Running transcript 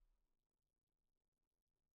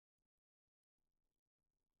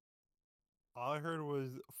All I heard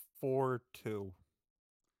was 4-2.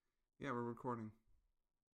 Yeah, we're recording.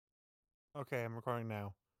 Okay, I'm recording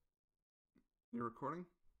now. You're recording?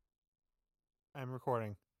 I'm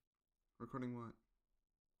recording. Recording what?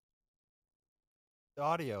 The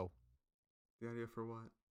audio. The audio for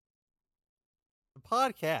what? The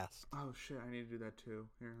podcast. Oh shit, I need to do that too.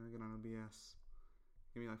 Here, let me get on OBS.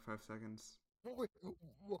 Give me like 5 seconds. Wait,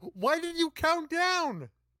 why did you count down?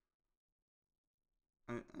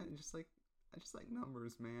 I just like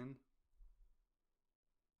numbers, man.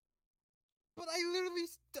 But I literally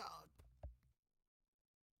stopped.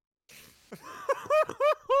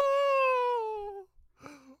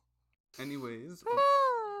 Anyways,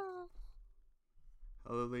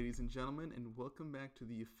 hello ladies and gentlemen, and welcome back to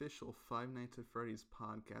the official Five Nights at Freddy's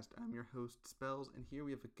podcast. I'm your host, Spells, and here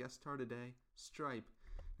we have a guest star today, Stripe.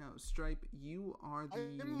 Now, Stripe, you are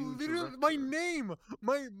the new director. My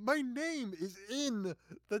name is in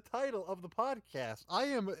the title of the podcast. I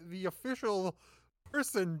am the official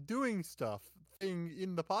person doing stuff thing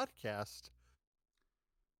in the podcast.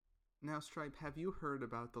 Now, Stripe, have you heard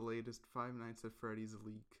about the latest Five Nights at Freddy's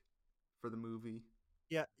leak for the movie?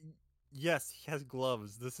 Yeah, yes, he has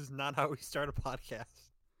gloves. This is not how we start a podcast.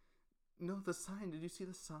 No, the sign. Did you see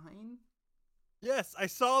the sign? Yes, I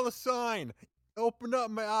saw the sign. Opened up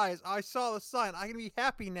my eyes. I saw the sign. I can be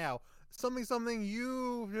happy now. Something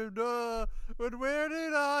you but where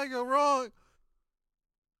did I go wrong?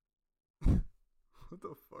 What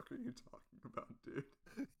the fuck are you talking about, dude?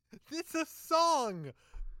 It's a song.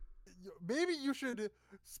 Maybe you should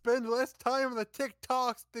spend less time on the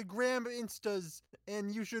TikToks, the Gram Instas,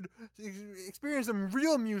 and you should experience some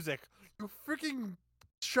real music. You freaking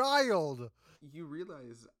child. You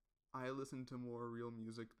realize I listen to more real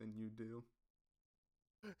music than you do.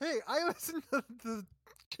 Hey, I listen to the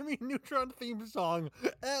Jimmy Neutron theme song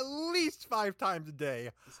at least 5 times a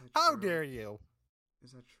day. Is that How true? dare you?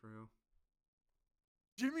 Is that true?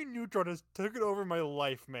 Jimmy Neutron has taken over my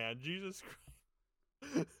life, man. Jesus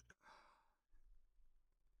Christ.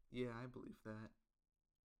 Yeah, I believe that.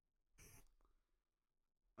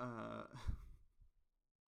 Uh,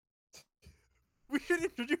 We should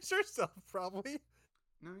introduce ourselves, probably.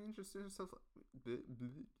 no, we introduced ourselves.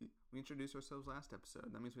 We introduced ourselves last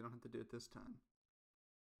episode. That means we don't have to do it this time.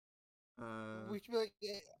 We should be like,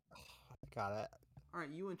 got it. All right,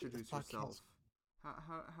 you introduce yourself. Podcast.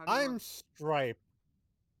 How do you I'm want? Stripe.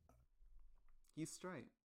 He's straight.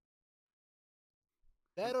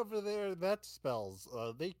 That over there, that spells.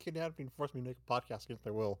 They kidnapped me and forced me to make a podcast against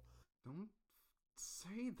their will. Don't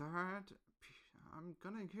say that. I'm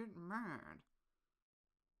gonna get mad.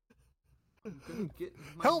 I'm gonna get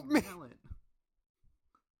my Help me! mallet.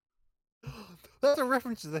 That's a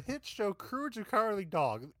reference to the hit show Courage the Cowardly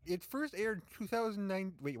Dog. It first aired in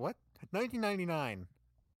 2009. Wait, what? 1999.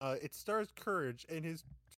 It stars Courage and his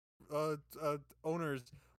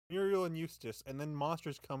owners, Muriel and Eustace, and then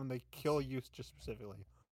monsters come and they kill Eustace specifically.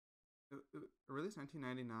 It released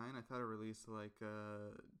 1999. I thought it released like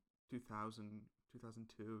 2000,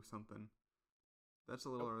 2002, something. That's a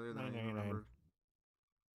little earlier than I even remembered.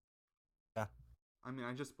 Yeah. I mean,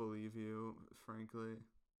 I just believe you, frankly.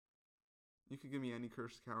 You could give me any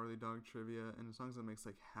Cursed Cowardly Dog trivia, and as long as it makes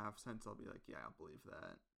like half sense, I'll be like, yeah, I'll believe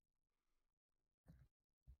that.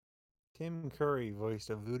 Tim Curry voiced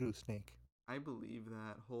a voodoo snake. I believe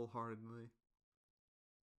that wholeheartedly.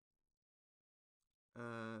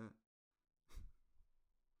 Uh.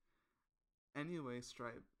 Anyway,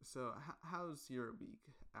 Stripe. So, how's your week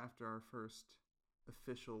after our first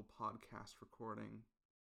official podcast recording?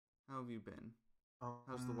 How have you been?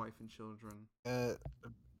 How's the wife and children?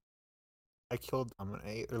 I killed them and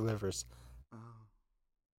ate their livers. Oh.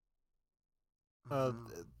 Uh, No.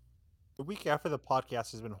 the week after the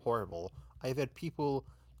podcast has been horrible. I've had people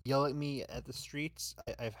yell at me at the streets.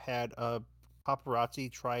 I've had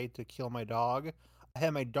paparazzi try to kill my dog. I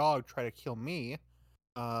had my dog try to kill me.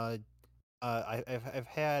 I've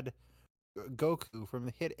had Goku from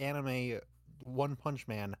the hit anime One Punch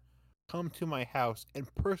Man come to my house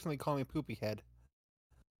and personally call me Poopy Head.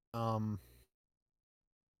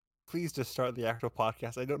 Please just start the actual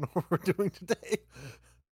podcast. I don't know what we're doing today.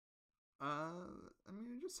 I mean,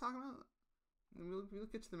 we're just talking about. We'll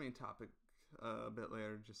get to the main topic a bit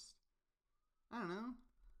later. Just, I don't know.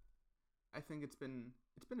 I think it's been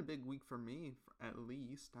a big week for me, at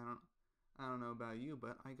least. I don't know about you,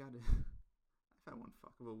 but I've had one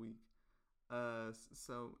fuck of a week.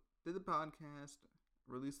 So did the podcast,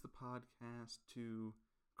 released the podcast to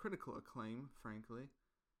critical acclaim, frankly.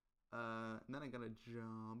 And then I got a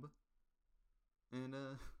job, and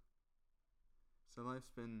so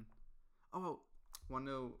life's been. Oh, want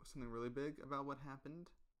to know something really big about what happened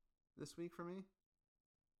this week for me.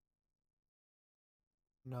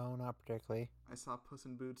 No, not particularly. I saw Puss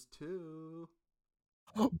in Boots 2.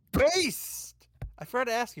 Based. I forgot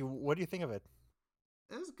to ask you, what do you think of it?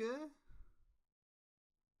 It was good.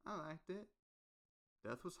 I liked it.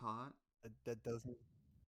 Death was hot.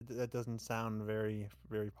 That doesn't sound very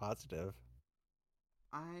positive.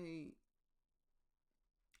 I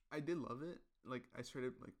I did love it. Like I straight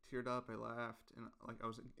up like teared up. I laughed and like I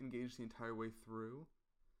was engaged the entire way through.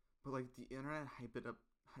 But like the internet hyped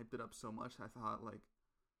it up so much. I thought like,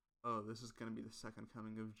 oh, this is gonna be the second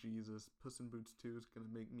coming of Jesus. Puss in Boots 2 is gonna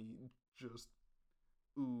make me just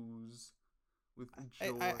ooze with I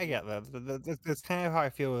joy. get that. That's kind of how I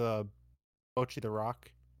feel with Pochi the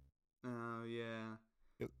Rock. Oh yeah,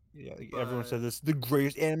 Yeah, like, everyone but says this is the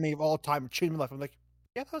greatest anime of all time. It changed my life. I'm like,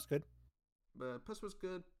 yeah, that was good. Puss was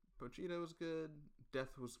good. Pochita was good.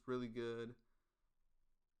 Death was really good.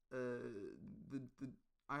 The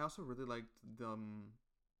I also really liked the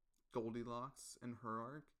Goldilocks and her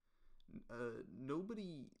arc.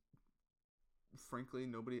 Nobody, frankly,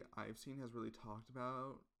 nobody I've seen has really talked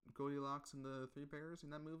about Goldilocks and the Three Bears in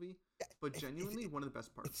that movie. But It, it, genuinely, it, one of the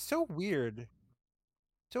best it's parts. so weird.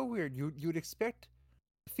 So weird. You'd expect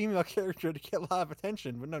a female character to get a lot of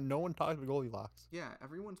attention, but no one talks about Goldilocks. Yeah,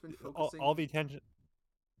 everyone's been All focusing. the attention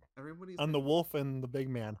Everybody's on the been. wolf and the big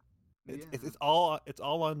man. Yeah. It's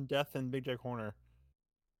all on Death and Big Jack Horner.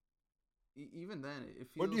 Even then, it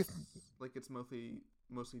What do you feels like it's mostly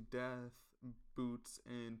Death, Boots,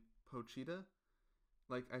 and Pochita.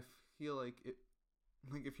 Like I feel like it.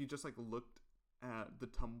 Like if you just like looked at the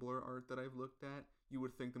Tumblr art that I've looked at, you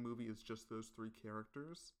would think the movie is just those three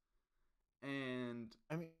characters, and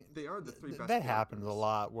I mean, they are the three best that happens a characters.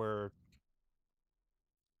 lot where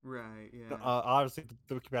Right? Yeah. obviously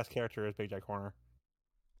the best character is Big Jack Horner.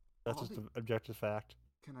 That's All just the an objective fact.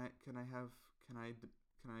 can I have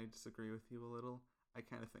can I disagree with you a little? I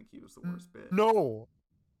kind of think he was the worst bit. No,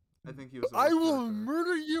 I think he was the I worst will character.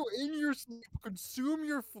 murder you in your sleep, consume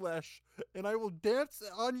your flesh, and I will dance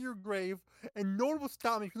on your grave, and no one will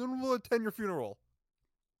stop me because no one will attend your funeral.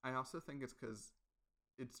 I also think it's because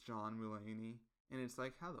it's John Mulaney, and it's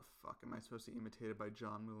like, how the fuck am I supposed to imitate it by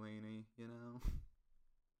John Mulaney? You know,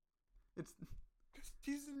 it's.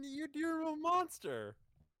 You're a monster.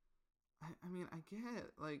 I mean, I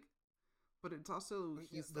get like, but it's also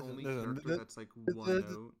he's the Listen, only listen. character that's like one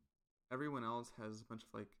note. Everyone else has a bunch of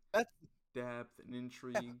like That's depth and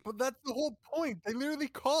yeah, intrigue. but that's the whole point. They literally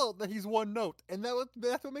call it that he's one note, and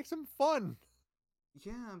that's what makes him fun.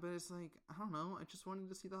 Yeah, but it's like I don't know. I just wanted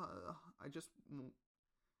to see the. I just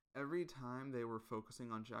every time they were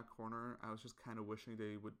focusing on Jack Horner, I was just kind of wishing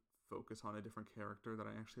they would focus on a different character that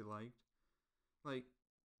I actually liked. Like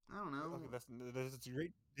I don't Okay, know.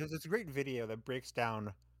 there's a great video that breaks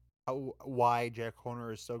down why Jack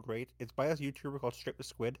Horner is so great. It's by this YouTuber called Strip the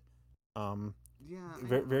Squid. Um, Yeah, I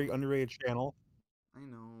very know. underrated channel. I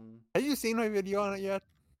know. Have you seen my video on it yet?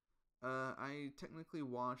 I technically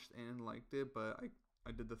watched and liked it, but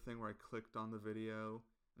I did the thing where I clicked on the video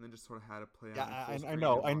and then just sort of had it play Yeah, out in full I screen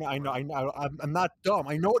know, and walked away. I'm not dumb.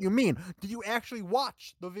 I know what you mean. Did you actually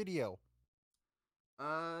watch the video?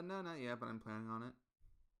 No, not yet, but I'm planning on it.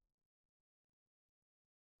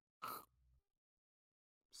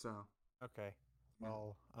 So, Okay. yeah.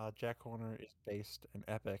 Well, Jack Horner is based and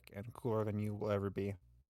epic and cooler than you will ever be.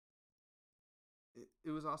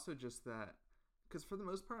 It was also just that, because for the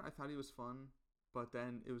most part, I thought he was fun, but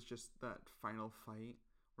then it was just that final fight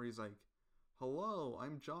where he's like, "Hello,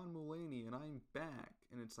 I'm John Mulaney and I'm back,"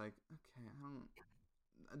 and it's like, okay, I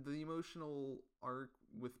don't. The emotional arc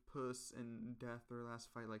with Puss and Death, their last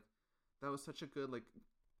fight, like that was such a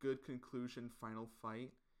good conclusion final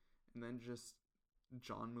fight, and then just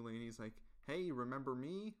John Mulaney's like, "Hey, remember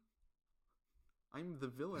me? I'm the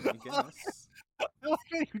villain, I guess." I like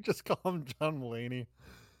how you just call him John Mulaney.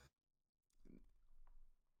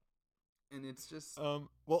 And it's just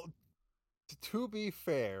Well, to be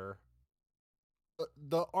fair,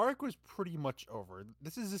 the arc was pretty much over.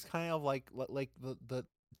 This is just kind of like the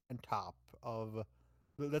on top of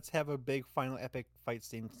let's have a big final epic fight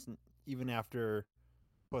scene even after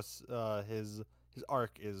plus his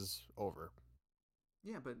arc is over.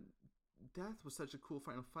 yeah, but Death was such a cool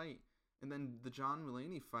final fight, and then the John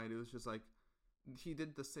Mulaney fight, it was just like he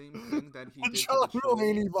did the same thing that he did to John the troll.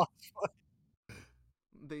 Mulaney boss fight.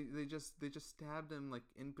 They just stabbed him like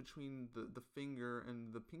in between the finger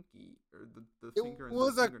and the pinky, or the It finger and the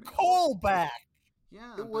was a fingernail. callback.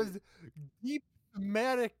 Yeah, It but was deep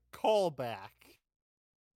thematic callback.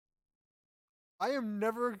 I am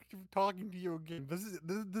never talking to you again. This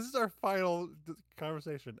is our final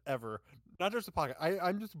conversation ever. Not just a pocket.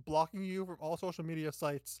 I'm just blocking you from all social media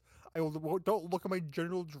sites. I will don't look at my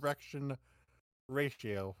general direction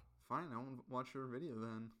ratio. Fine, I won't watch your video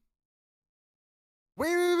then. Wait!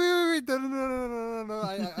 No, no, no, no, no, no, no.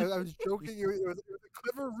 I was joking. It was a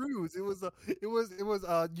clever ruse. It was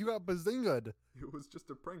you got bazinged. It was just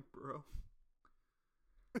a prank, bro.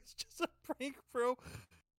 It's just a prank, bro.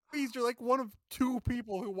 Please, you're like one of two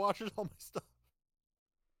people who watches all my stuff.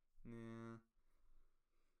 Yeah.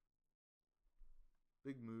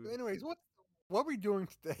 Big mood. Anyways, what are we doing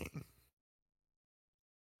today?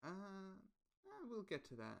 We'll get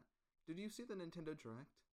to that. Did you see the Nintendo Direct?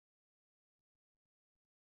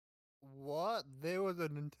 What? There was a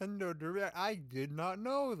Nintendo Direct? I did not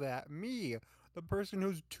know that. Me, the person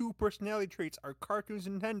whose two personality traits are cartoons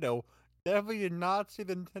and Nintendo, definitely did not see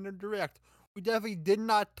the Nintendo Direct. We definitely did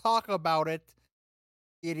not talk about it,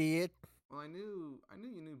 idiot. Well, I knew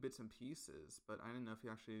you knew bits and pieces, but I didn't know if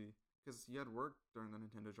you actually, because you had work during the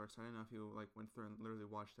Nintendo Direct, so I didn't know if you like went through and literally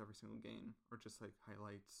watched every single game or just like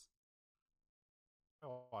highlights. I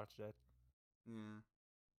watched it. Yeah.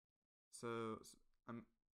 So I'm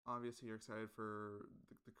obviously you're excited for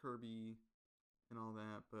the Kirby and all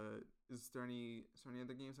that, but is there any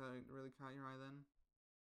other games that really caught your eye then?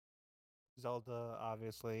 Zelda,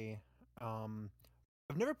 obviously. Um,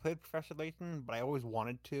 I've never played Professor Layton, but I always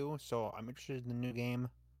wanted to, so I'm interested in the new game.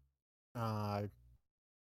 Uh,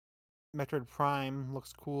 Metroid Prime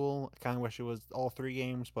looks cool. I kind of wish it was all three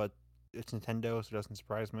games, but it's Nintendo, so it doesn't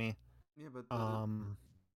surprise me. Yeah, but the Um,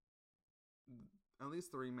 at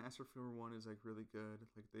least the remaster for one is like really good.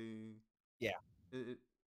 Like yeah, it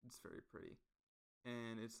it's very pretty,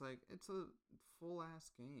 and it's like it's a full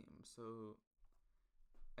ass game. So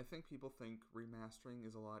I think people think remastering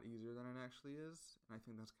is a lot easier than it actually is, and I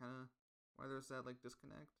think that's kind of why there's that like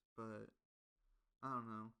disconnect. But I don't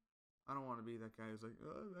know. I don't want to be that guy who's like,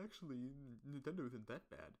 actually, Nintendo isn't that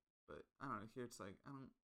bad. But I don't know. Here it's like I don't.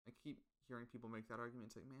 I keep hearing people make that argument.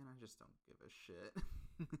 It's like, man, I just don't give a shit.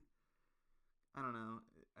 I don't know.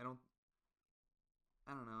 I don't.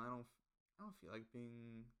 I don't know. I don't feel like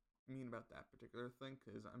being mean about that particular thing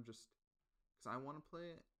because I'm just because I want to play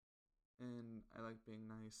it and I like being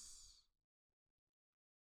nice.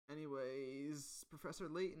 Anyways, Professor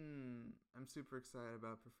Layton. I'm super excited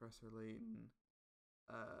about Professor Layton.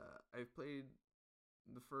 I've played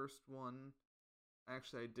the first one.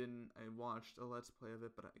 Actually, I didn't. I watched a let's play of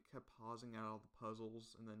it, but I kept pausing at all the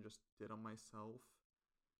puzzles and then just did them myself.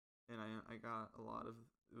 And I got a lot of.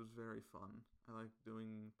 It was very fun. I like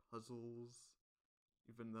doing puzzles,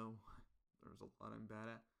 even though there's a lot I'm bad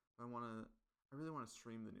at. I want to. I really want to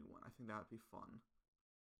stream the new one. I think that would be fun,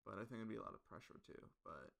 but I think it'd be a lot of pressure too.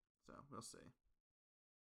 But so we'll see.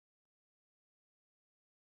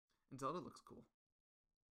 And Zelda looks cool.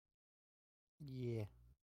 yeah.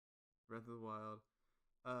 Breath of the Wild.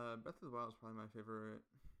 Breath of the Wild is probably my favorite.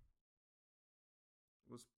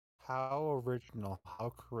 Was How original, how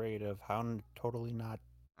creative, how totally not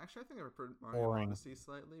actually I think I preferred Mario boring. Odyssey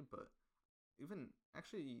slightly, but even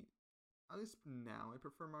actually at least now I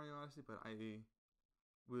prefer Mario Odyssey. But I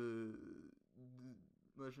was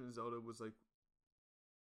Legend of Zelda was like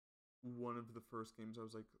one of the first games I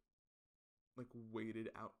was like waited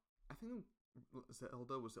out. I think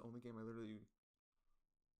Zelda was the only game I literally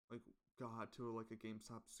like got to like a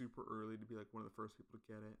GameStop super early to be like one of the first people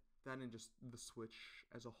to get it. That and just the Switch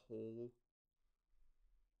as a whole.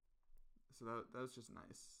 So that was just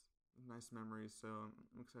nice memories. So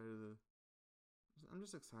I'm excited to. I'm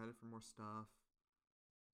just excited for more stuff.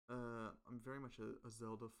 I'm very much a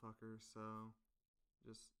Zelda fucker, so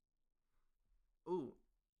just oh,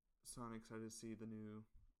 so I'm excited to see the new.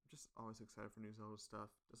 I'm just always excited for new Zelda stuff.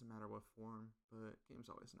 Doesn't matter what form, but game's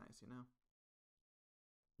always nice, you know.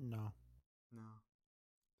 No. No,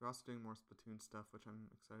 they're also doing more Splatoon stuff, which I'm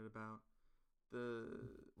excited about. The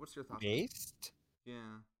what's your thoughts on the Based?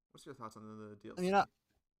 yeah? What's your thoughts on the I mean, DLC?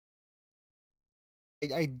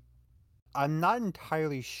 I'm not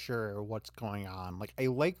entirely sure what's going on. Like, I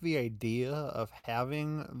like the idea of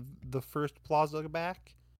having the first Plaza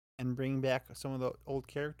back and bring back some of the old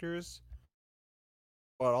characters,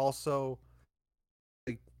 but also,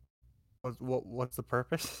 like, what's the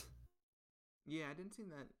purpose? Yeah, I didn't seem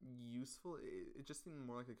that useful. It just seemed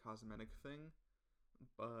more like a cosmetic thing.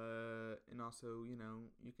 But and also,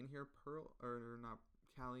 you can hear Pearl or not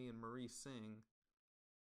Callie and Marie sing.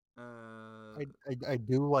 Uh, I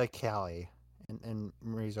do like Callie, and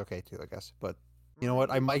Marie's okay too, I guess. But you know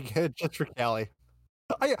what? I Marie, might get it just for Callie.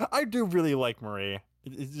 I do really like Marie.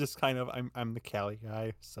 It's just kind of I'm the Callie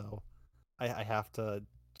guy, so I have to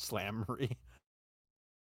slam Marie.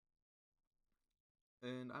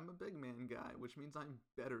 And I'm a big man guy, which means I'm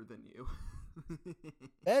better than you.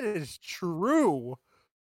 That is true.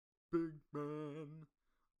 Big man.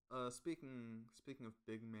 Speaking of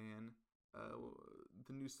big man, uh,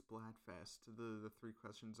 the new Splatfest. The three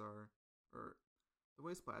questions are, or the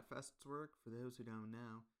way Splatfests work, for those who don't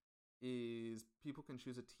know, is people can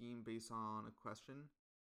choose a team based on a question.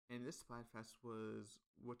 And this Splatfest was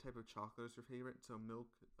what type of chocolate is your favorite? So milk,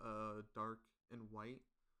 dark, and white.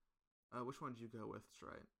 Which one did you go with,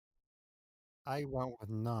 Stride? I went with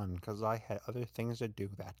none because I had other things to do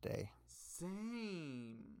that day.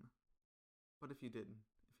 Same. But if you didn't,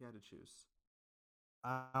 if you had to choose,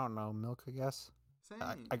 I don't know, milk, I guess. same.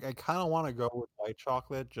 I kind of want to go with white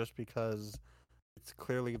chocolate just because it's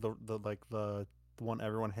clearly the one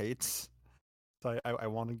everyone hates. So I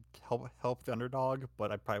want to help the underdog,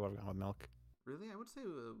 but I probably would have gone with milk. Really, I would say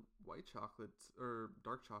white chocolate or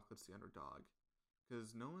dark chocolate's the underdog,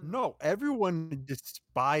 because no one. No, everyone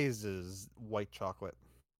despises white chocolate.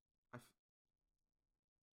 I f-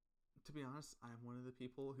 to be honest, I'm one of the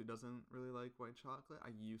people who doesn't really like white chocolate. I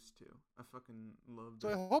used to. I fucking loved So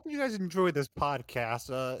I it. hope you guys enjoyed this podcast.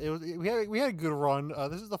 We had a good run.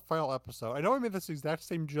 This is the final episode. I know I made this exact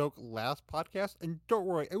same joke last podcast, and don't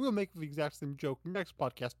worry, I will make the exact same joke next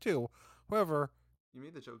podcast too. However, You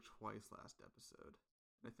made the joke twice last episode,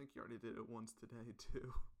 and I think you already did it once today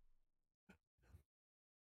too.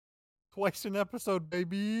 twice an episode,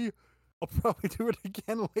 baby. I'll probably do it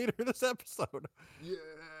again later this episode. Yeah,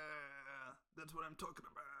 that's what I'm talking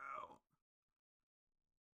about.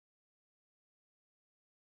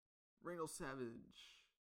 Randall Savage.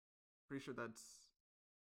 Pretty sure that's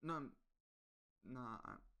no. Nah.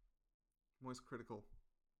 Moist Critical.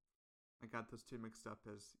 I got those two mixed up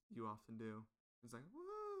as you often do. It's like,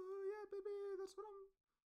 whoa, yeah, baby, that's what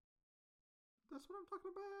I'm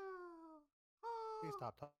talking about. Please Oh,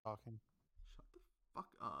 stop talking. shut the fuck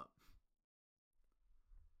up.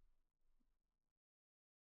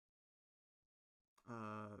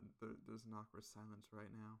 There's an awkward silence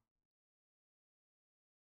right now.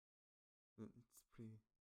 It's pretty.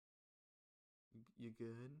 You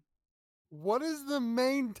good? What is the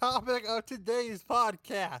main topic of today's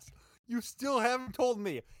podcast? You still haven't told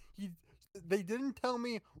me. He, they didn't tell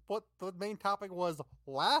me what the main topic was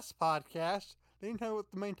last podcast. They didn't tell me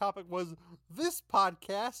what the main topic was this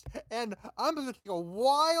podcast. And I'm going to take a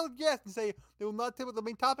wild guess and say they will not tell me what the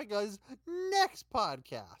main topic is next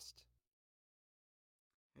podcast.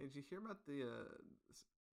 Hey, did you hear about the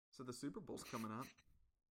so the Super Bowl's coming up?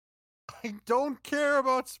 I don't care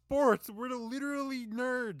about sports. We're literally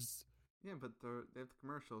nerds. Yeah, but they have the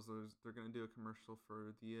commercials. They're gonna do a commercial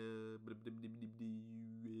for the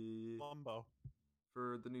Columbo.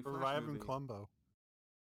 for the new Flash Reviving movie. Columbo.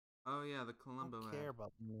 Oh yeah, the I don't Columbo ad. care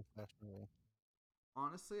about the new Flash movie.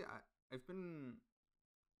 Honestly, I've been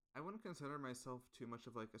I wouldn't consider myself too much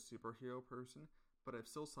of like a superhero person, but I've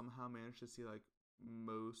still somehow managed to see like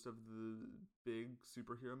most of the big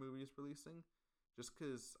superhero movies releasing, just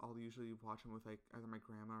because I'll usually watch them with like either my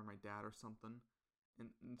grandma or my dad or something, and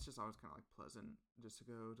it's just always kind of like pleasant just to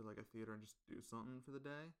go to like a theater and just do something for the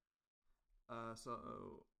day.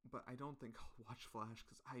 But I don't think I'll watch Flash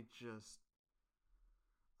because I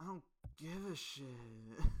don't give a shit.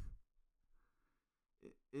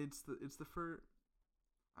 It's the first.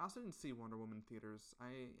 I also didn't see Wonder Woman in theaters.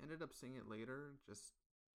 I ended up seeing it later, just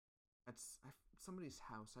at somebody's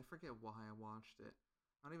house. I forget why I watched it.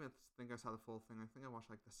 I don't even think I saw the full thing. I think I watched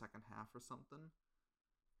like the second half or something.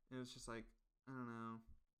 And it was just like, I don't know.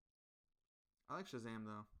 I like Shazam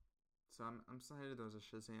though, so I'm excited there's a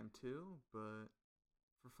Shazam 2. But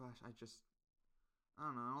for Flash, I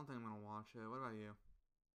don't know. I don't think I'm gonna watch it. What about you?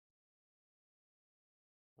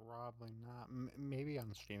 Probably not. Maybe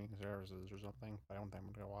on streaming services or something. But I don't think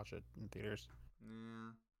I'm gonna watch it in theaters.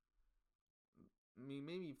 Yeah, I mean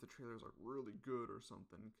maybe if the trailers are really good or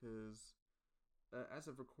something. Because as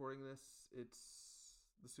of recording this, it's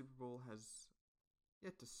the Super Bowl has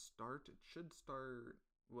yet to start. It should start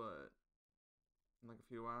what in like a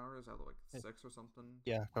few hours, out of like It, 6 or something.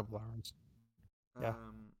 yeah, a couple hours. Yeah.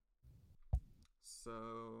 Um,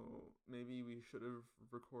 so maybe we should have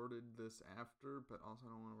recorded this after, but also I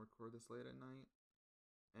don't want to record this late at night.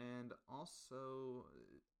 And also,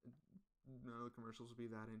 none of the commercials will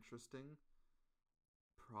be that interesting.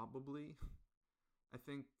 Probably. I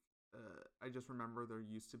think I just remember there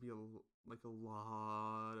used to be like a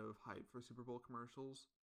lot of hype for Super Bowl commercials,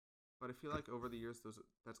 but I feel like over the years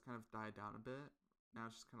that's kind of died down a bit. Now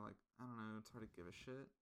it's just kind of like I don't know. It's hard to give a shit.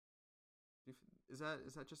 Is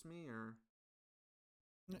that just me or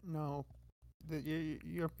No,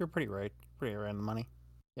 you're pretty right. Pretty right on the money.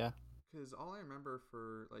 Yeah. Because all I remember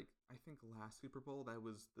for like I think last Super Bowl that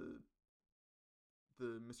was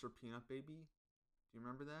the Mr. Peanut baby. Do you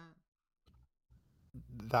remember that?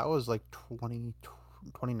 That was like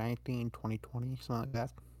 2019, 2020, something like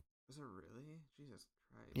that. Was it really? Jesus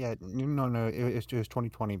Christ. Yeah, no, it was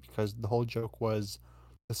 2020 because the whole joke was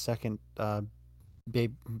the second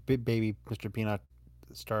baby, baby Mr. Peanut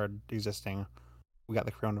started existing, we got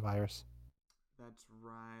the coronavirus. That's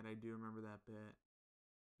right. I do remember that bit.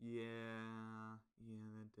 Yeah, yeah,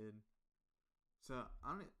 that did. So I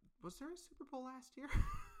don't. Was there a Super Bowl last year?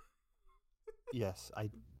 Yes, I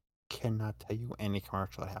cannot tell you any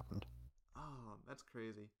commercial that happened. Oh, that's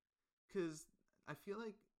crazy. Because I feel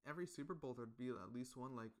like every Super Bowl there'd be at least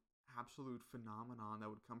one like absolute phenomenon that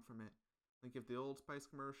would come from it. Like if the Old Spice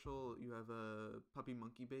commercial, you have a puppy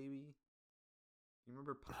monkey baby. You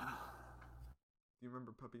remember puppy? Do you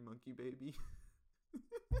remember puppy monkey baby?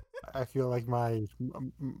 I feel like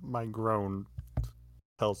my groan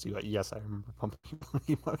tells you that yes, I remember pumping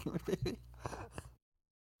my baby.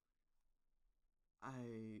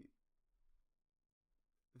 I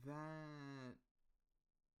that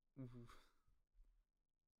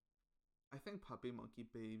I think puppy monkey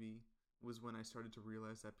baby was when I started to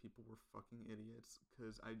realize that people were fucking idiots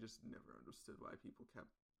because I just never understood why people kept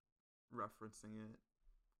referencing it.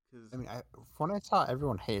 Because I mean, when I saw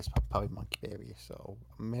everyone hates Puppy Monkey Baby, so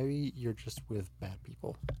maybe you're just with bad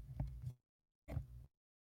people.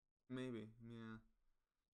 maybe, yeah.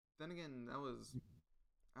 Then again, I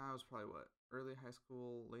was probably what early high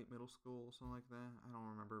school, late middle school, something like that. I don't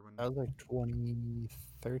remember when. That was like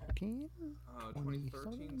 2013, 2013.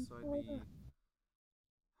 2017. So I'd be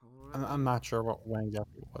how old would I I'm be? not sure when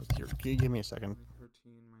exactly it was. Here, give me a second.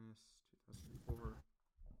 2013 minus 2004.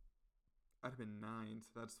 I'd have been 9,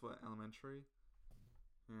 so that's what elementary.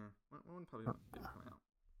 Yeah, when Puppy Monkey Baby come out?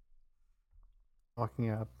 Looking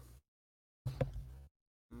up.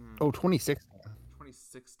 Mm, Oh, 2016.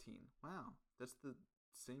 2016. Wow, that's the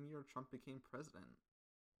same year Trump became president.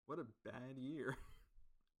 What a bad year.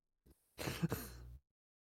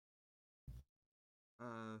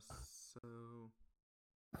 Uh, so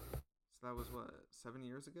so that was what 7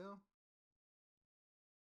 years ago.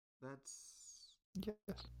 That's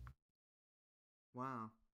Yes.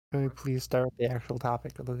 wow. Can we Rest, please start the actual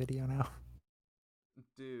topic of the video now?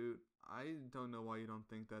 dude. I don't know why you don't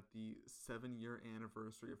think that the 7 year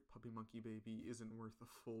anniversary of Puppy Monkey Baby isn't worth a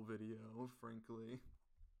full video. Frankly.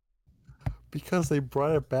 Because they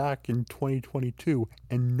brought it back in 2022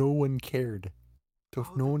 and no one cared. So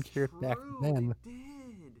if Oh, no one that's cared back true. They then,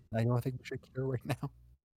 did. I don't think we should care right now.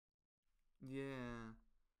 Yeah.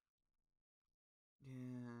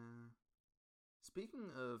 Yeah. Speaking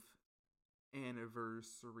of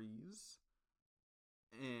anniversaries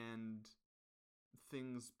and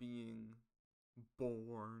things being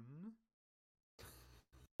born,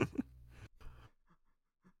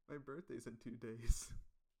 my birthday's in 2 days.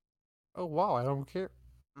 Oh wow, I don't care.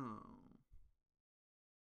 Oh,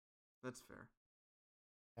 that's fair.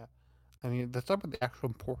 Yeah. I mean, that's not the actual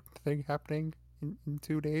important thing happening in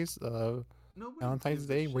 2 days. Nobody Valentine's gives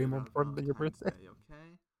a Day, way shit more about important than your Valentine's birthday. Day,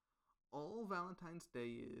 okay? All Valentine's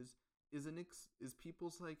Day is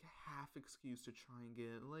people's like half excuse to try and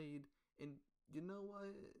get laid, and you know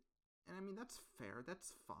what? And I mean that's fair,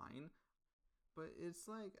 that's fine, but it's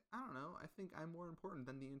like I don't know. I think I'm more important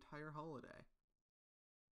than the entire holiday.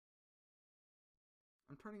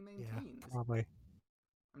 I'm turning Yeah, 19. probably.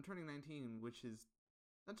 I'm turning 19, which is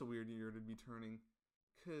that's a weird year to be turning,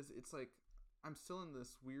 cause it's like I'm still in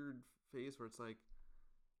this weird phase where it's like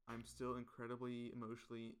I'm still incredibly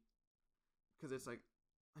emotionally because it's like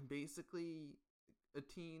I'm basically a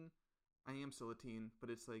teen. I am still a teen, but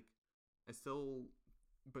it's like I still,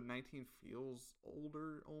 but 19 feels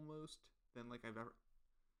older almost than like I've ever.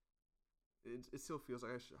 It still feels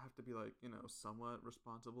like I should have to be like somewhat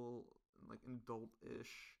responsible, like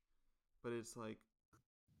adult-ish, but it's like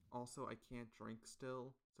also I can't drink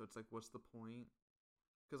still, so it's like what's the point?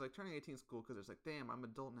 Because like turning 18 is cool because it's like damn I'm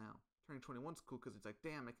adult now. Turning 21 is cool because it's like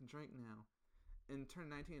damn I can drink now. And turning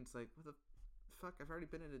 19 it's like what the fuck I've already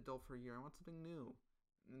been an adult for a year. I want something new.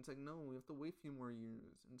 And it's like, no, we have to wait a few more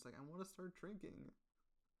years. And it's like, I want to start drinking.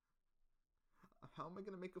 How am I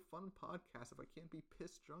going to make a fun podcast if I can't be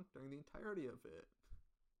pissed drunk during the entirety of it?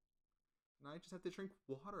 And I just have to drink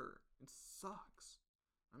water. It sucks.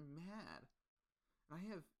 I'm mad. And I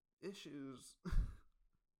have issues.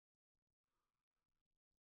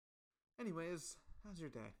 Anyways, how's your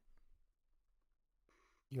day?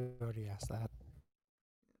 You already asked that.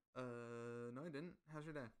 No, I didn't. How's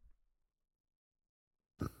your day?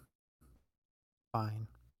 Fine.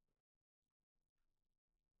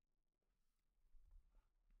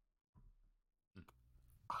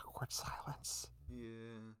 awkward silence.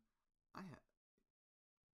 Yeah, I ha-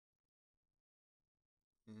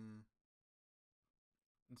 yeah.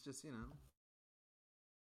 It's just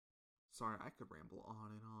Sorry, I could ramble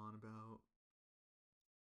on and on about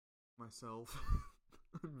myself.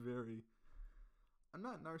 I'm very. I'm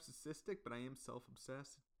not narcissistic, but I am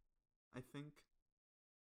self-obsessed. I think.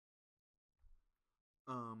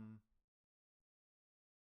 Um.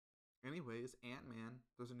 Anyways, Ant Man.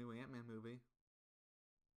 There's a new Ant Man movie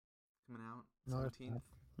coming out No, there's 17th.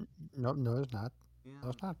 not. No, no, there's not. Yeah, No,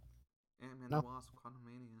 it's not. Ant Man the No, Wasp: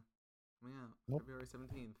 Quantumania coming out nope. February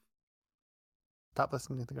 17th. Stop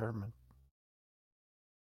listening to the government.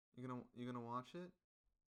 You gonna watch it?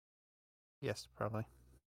 Yes, probably.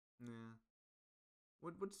 Yeah.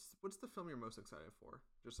 What's the film you're most excited for?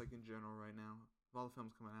 Just like in general right now, of all the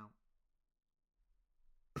films coming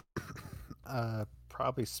out.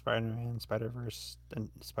 Probably Spider-Man, Spider-Verse, and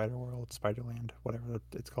Spider-World, Spider-Land, whatever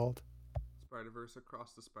it's called. Spider Verse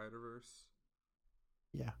Across the Spider Verse.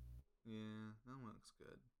 Yeah. Yeah, that one looks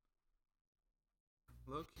good.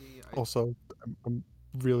 Low key, Also, I'm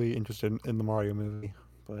really interested in the Mario movie,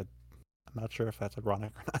 but I'm not sure if that's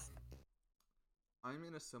ironic or not. I'm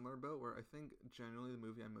in a similar boat where I think generally the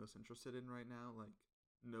movie I'm most interested in right now, like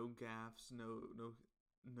no gaffs,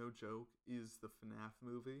 no joke, is the FNAF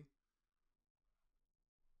movie.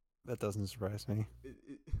 That doesn't surprise me. It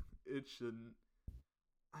it shouldn't.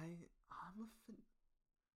 I'm a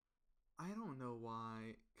I don't know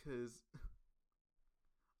why, cause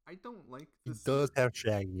I don't like the It does series. have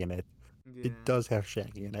Shaggy in it. It Yeah, does have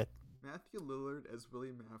Shaggy in it. Matthew Lillard as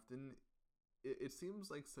William Afton. It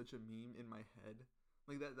seems like such a meme in my head.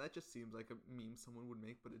 Like that just seems like a meme someone would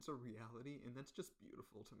make, but it's a reality, and that's just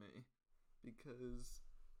beautiful to me because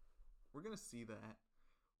we're gonna see that.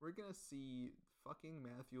 We're gonna see fucking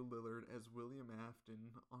Matthew Lillard as William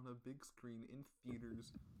Afton on a big screen in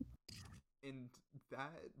theaters, and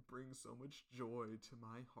that brings so much joy to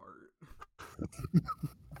my heart.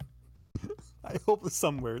 I hope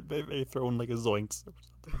somewhere they throw in like a zoinks or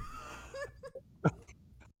something.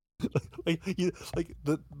 Like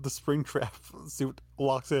the Springtrap suit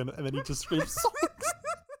walks in and then he just screams zoinks.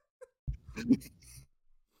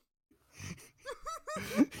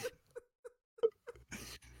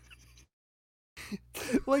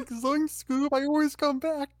 Like zoinks, Scoob, I always come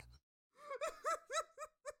back.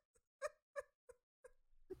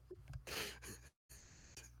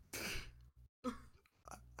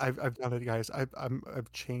 I've done it, guys.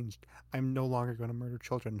 I've changed. I'm no longer going to murder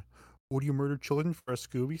children. Would you murder children for a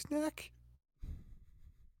Scooby snack?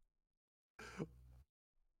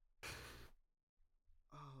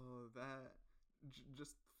 Oh, that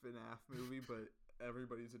just FNAF movie, but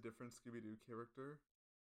everybody's a different Scooby Doo character.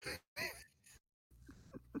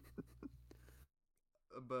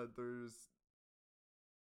 But there's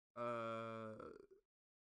uh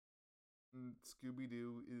Scooby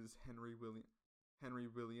Doo is Henry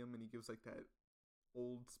William, and he gives like that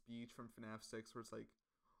old speech from FNAF 6 where it's like,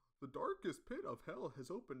 "The darkest pit of hell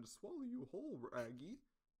has opened to swallow you whole, Raggy.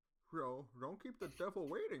 Don't keep the devil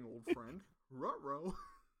waiting, old friend. Ruh-roh."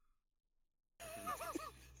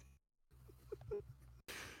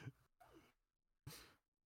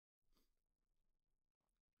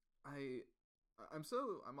 I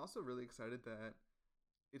I'm also really excited that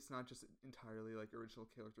it's not just entirely like original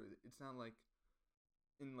character. It's not like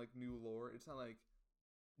in like new lore. It's not like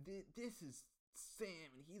this is Sam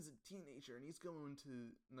and he's a teenager and he's going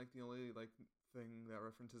to like the only like thing that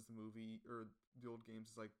references the movie or the old games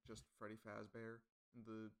is like just Freddy Fazbear in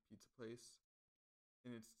the pizza place,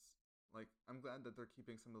 and it's like I'm glad that they're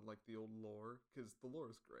keeping some of like the old lore because the lore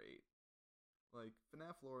is great. Like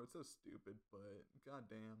FNAF lore, it's so stupid, but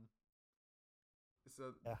goddamn.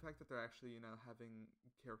 So Yeah. the fact that they're actually having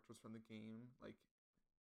characters from the game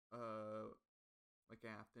uh like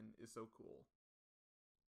Afton is so cool.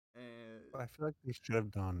 And What I feel like they should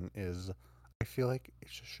have done is, I feel like it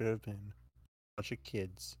should have been a bunch of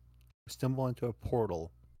kids who stumble into a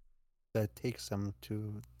portal that takes them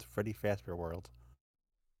to the Freddy Fazbear world.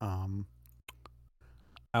 Um,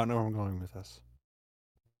 I don't know where I'm going with this.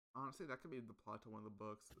 honestly, that could be the plot to one of the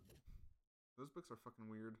books. Those books are fucking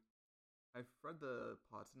weird. I've read the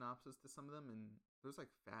plot synopsis to some of them, and there's like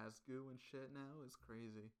Fazgoo and shit now. It's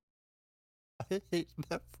crazy. I hate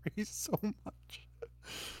that phrase so much.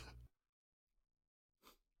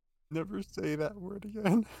 Never say that word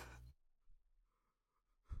again.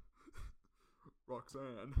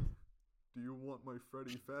 Roxanne, do you want my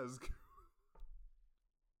Freddy Fazgoo?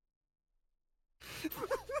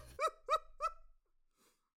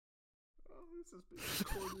 Oh, this is being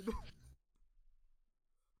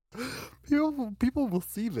recorded. People will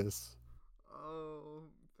see this. Oh,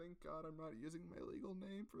 thank God, I'm not using my legal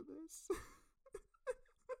name for this.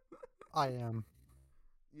 I am.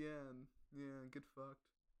 Yeah, yeah, get fucked.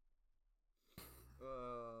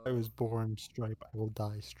 I Uh, was born Stripe. I will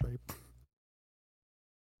die Stripe.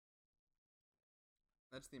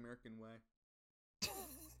 that's the American way.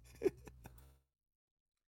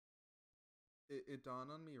 It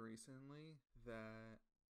dawned on me recently that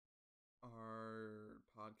our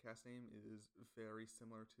podcast name is very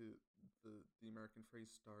similar to the American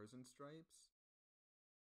phrase "stars and stripes,"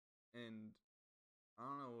 and I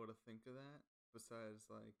don't know what to think of that. Besides,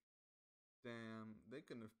 like, damn, they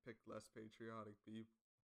couldn't have picked less patriotic people.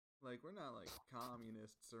 Like, we're not like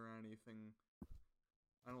communists or anything.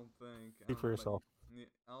 I don't think. I Speak don't for know about you. yourself.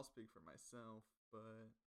 Yeah, I'll speak for myself, but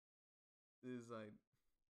is like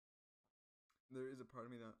there is a part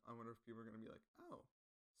of me that I wonder if people are gonna be like, oh,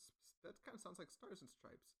 that kind of sounds like Stars and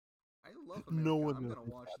Stripes. I love No America. one I'm will gonna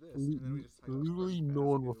think watch that. this, and then we just type Freddy Literally, no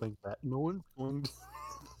one will Fazbear. think that. No one's going to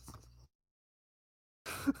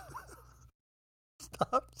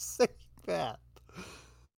stop saying that.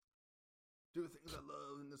 Do things I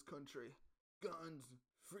love in this country: guns,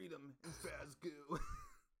 freedom, and Fazgoo.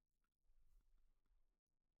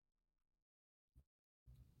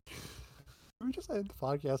 Can we just end the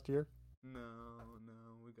podcast here? No,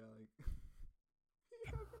 we got like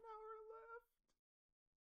half an hour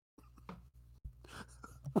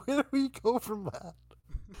Where do we go from that? left.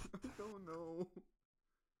 I don't know.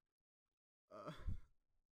 Uh,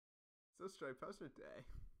 so Stripe, how's your day?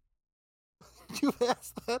 You've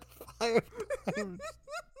asked that 5 times.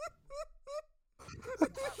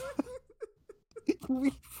 Can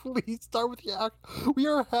we please start with the act? We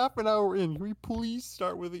are half an hour in. Can we please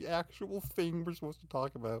start with the actual thing we're supposed to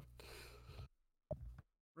talk about?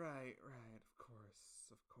 Right, of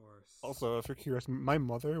course. Also, if you're curious, my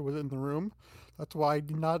mother was in the room. That's why I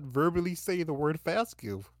did not verbally say the word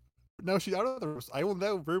fastgoo. But now she's out of the room. So I will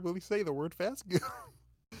now verbally say the word fastgoo.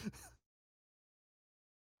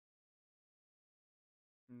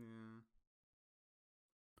 Yeah.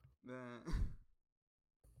 That.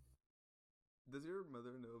 Does your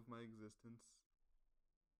mother know of my existence?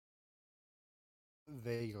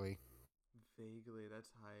 Vaguely. Vaguely, that's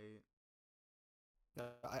height.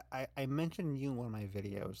 I mentioned you in one of my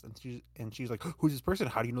videos, and she's like, "Who's this person?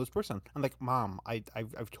 How do you know this person?" I'm like, "Mom,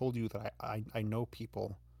 I've told you that I know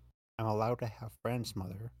people. I'm allowed to have friends,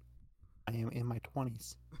 mother. I am in my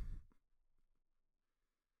 20s."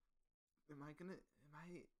 Am I gonna? Am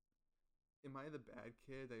I? Am I the bad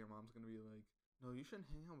kid that your mom's gonna be like? No, you shouldn't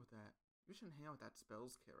hang out with that. You shouldn't hang out with that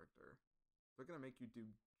spells character. They're gonna make you do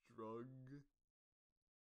drug.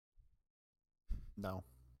 No.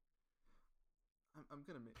 I'm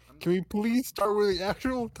gonna make. I'm Can gonna. we please start with the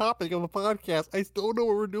actual topic of the podcast? I still don't know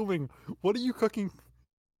what we're doing. What are you cooking?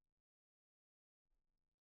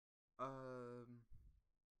 Um.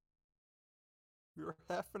 We're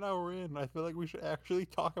half an hour in. I feel like we should actually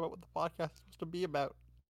talk about what the podcast is supposed to be about.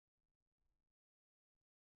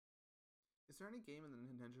 Is there any game in the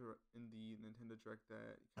Nintendo Direct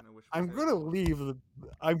that you kind of wish was I'm there gonna that wasn't? leave.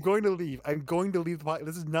 I'm going to leave. I'm going to leave the podcast.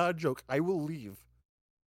 This is not a joke. I will leave.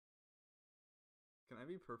 Can I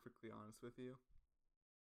be perfectly honest with you?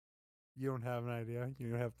 You don't have an idea.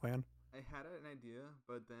 You don't have a plan. I had an idea,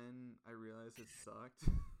 but then I realized it sucked.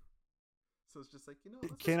 So it's just like,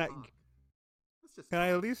 let's Can just I? talk. Let's just Can I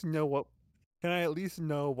at talk. least know what? Can I at least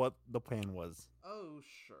know what the plan was? Oh,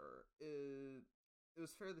 sure. It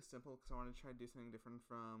was fairly simple because I wanted to try to do something different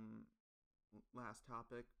from last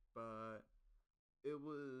topic, but it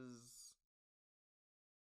was.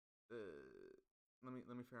 Let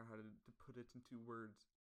me figure out how to put it into words.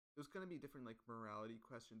 It was gonna be different like morality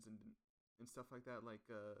questions and stuff like that, like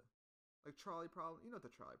trolley problem. You know what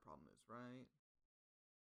the trolley problem is, right?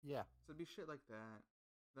 Yeah. So it'd be shit like that.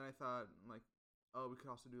 Then I thought like, oh, we could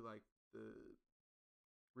also do like the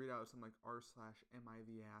read out some like r/am I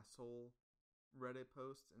the asshole Reddit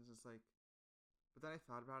posts, and it's just like. But then I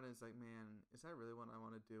thought about it. It's like, man, is that really what I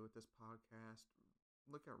want to do with this podcast?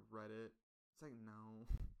 Look at Reddit. It's like no.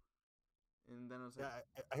 And then I was Yeah,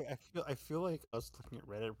 like, I feel like us looking at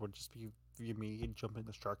Reddit would just be the immediate jump in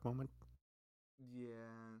the shark moment.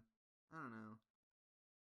 yeah, I don't know.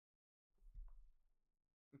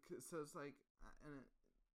 So it's like,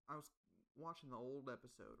 I was watching the old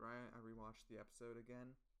episode, right? I rewatched the episode again.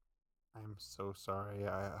 I'm so sorry.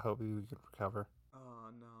 I hope you can recover. Oh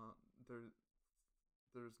no,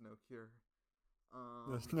 there's no cure.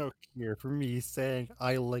 There's Um, no cure for me saying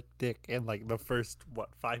I like dick in like the first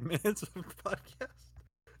 5 minutes of the podcast.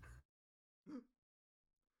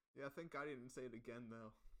 yeah, thank God he didn't say it again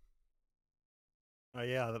though. Oh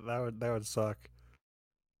yeah, that would suck.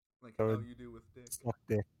 Like That how would you do with dick. suck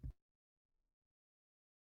dick.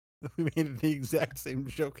 We made the exact same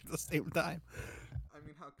joke at the same time. I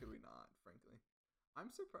mean, how could we not? Frankly,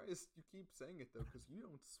 I'm surprised you keep saying it though, because you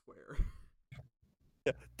don't swear.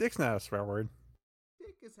 Yeah, dick's not a swear word.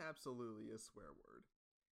 Dick is absolutely a swear word.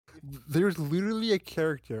 If There's literally a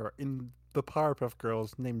character in the Powerpuff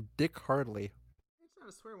Girls named Dick Hartley. it's not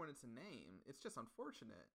a swear when it's a name, it's just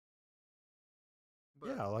unfortunate.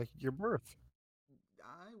 But Yeah, like your birth.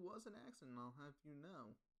 I was an accident, I'll have you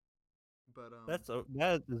know. But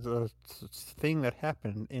That is a thing that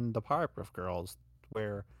happened in the Powerpuff Girls,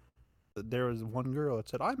 where there was one girl that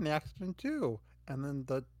said, "I'm an accident too," and then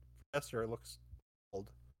the professor looks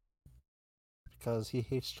old because he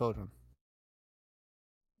hates children.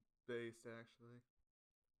 based actually.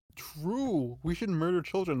 True. We should murder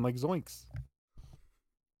children like Zoinks.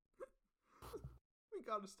 We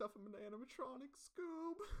gotta stuff him in the animatronic,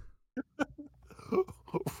 Scoob.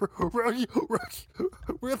 Rocky, Rocky,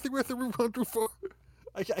 where's the room 124?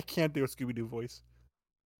 I can't do a Scooby Doo voice.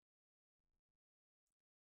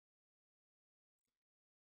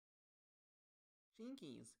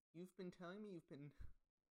 Jinkies, you've been telling me you've been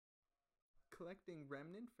collecting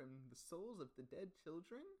remnant from the souls of the dead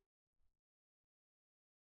children?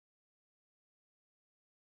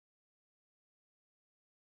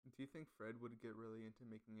 Do you think Fred would get really into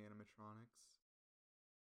making animatronics?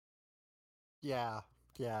 Yeah,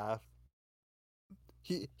 yeah.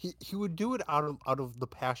 He would do it out of the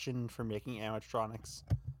passion for making animatronics.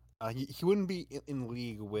 He wouldn't be in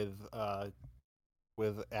league with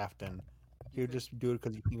Afton. Do He you would think just do it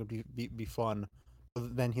because he think it would be fun.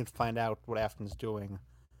 But then he'd find out what Afton's doing,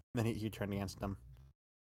 and then he'd turn against him.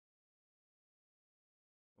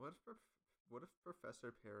 what if what if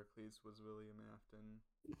Professor Pericles was William Afton?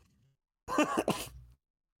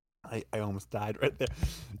 I almost died right there.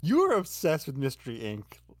 You are obsessed with Mystery Inc.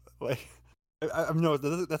 Like, I no,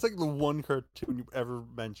 that's like the one cartoon you ever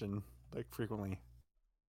mention like frequently.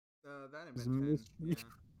 That and Is Ben 10, Mystery.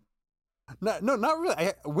 yeah. No, not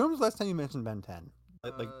really. When was the last time you mentioned Ben 10?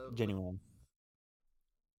 Like Uh, with genuine.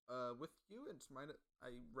 with you, it's might I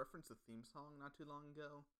referenced a theme song not too long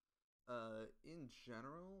ago. In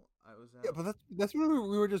general, I was Yeah, out. but that's when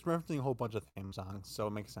we were just referencing a whole bunch of theme songs, so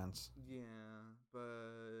it makes sense. Yeah,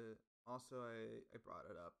 but also I brought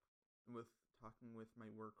it up with talking with my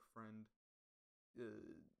work friend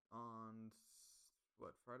on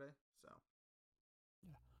what Friday. So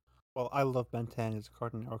Yeah. Well, I love Ben 10. It's a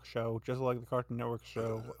Cartoon Network show, just like the Cartoon Network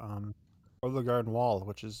show, or The Garden Wall,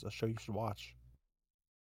 which is a show you should watch.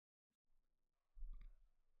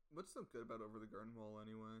 what's so good about Over the Garden Wall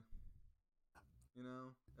anyway? You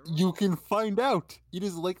know, everyone. You can find out. It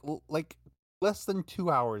is like less than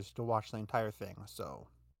 2 hours to watch the entire thing. So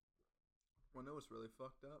Well, know what's really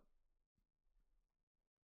fucked up?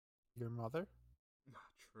 your mother, Not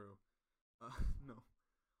true. No.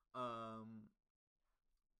 Um,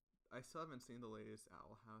 I still haven't seen the latest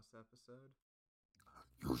Owl House episode.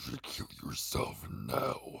 you should kill yourself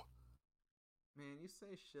now. Man, you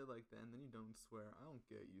say shit like that and then you don't swear. I don't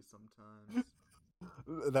get you sometimes.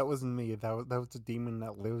 That wasn't me. That was a demon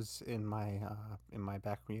that lives in my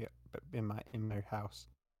back in my house.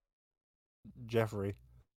 Jeffrey.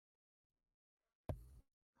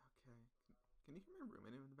 Okay. Can you hear my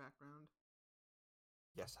roommate in the background?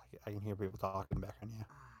 Yes, I can hear people talking back on you.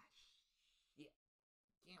 Ah, shit.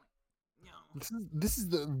 Damn it. No. This is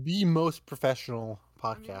the most professional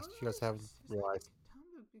I mean, podcast. well, If you guys haven't he's like, realized. tell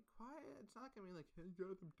him to be quiet. It's not gonna be like, hey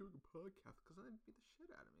guys, I'm doing a podcast, because then they'd beat the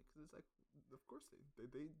shit out of me. Because it's like, of course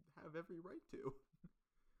they have every right to.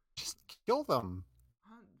 Just kill them.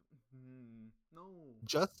 No,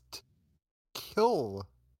 Just kill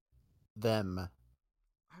them.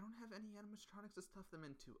 I don't have any animatronics to stuff them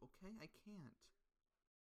into. Okay, I can't.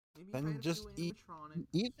 Maybe if I Then had a few just animatronics,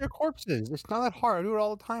 eat their corpses. It's not that hard. I do it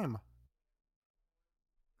all the time.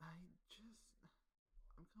 I just,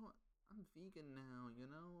 I'm going, I'm vegan now, you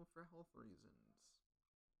know, for health reasons.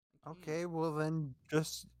 I can't. Okay, well then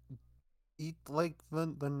just eat like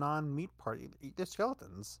the non meat part. Eat the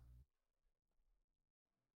skeletons.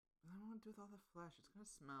 I don't want to do with all the flesh. It's gonna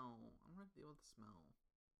smell. I don't want to deal with the smell.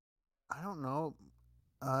 I don't know.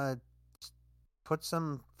 Uh, put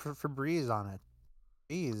some Febreze on it.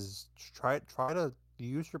 Please try to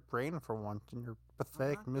use your brain for once in your I'm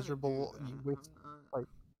pathetic, not gonna do miserable that. waste I'm not. life.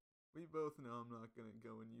 We both know I'm not gonna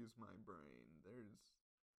go and use my brain.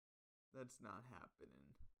 That's not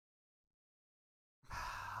happening.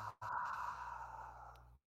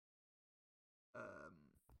 Um,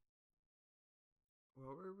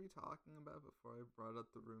 what were we talking about before I brought up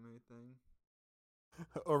the roommate thing?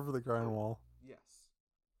 Over the garden Oh, wall. yes.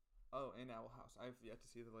 Oh, and Owl House. I've yet to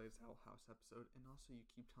see the latest Owl House episode, and also you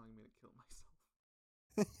keep telling me to kill myself.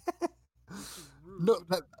 This is No, rude.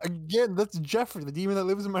 that again, that's Jeffrey, the demon that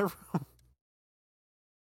lives in my room. All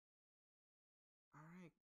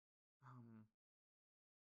right.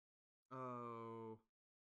 Oh,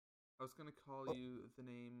 I was gonna call you the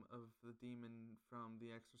name of the demon from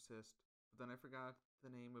The Exorcist, but then I forgot the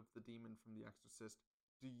name of the demon from The Exorcist.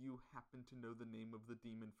 Do you happen to know the name of the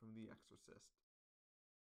demon from The Exorcist?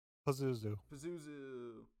 Pazuzu.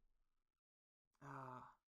 Pazuzu. Ah,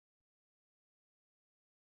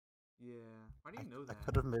 yeah. Why do you know I that?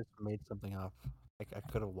 could have made something up. I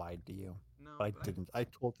could have lied to you, but No, I but I. didn't. I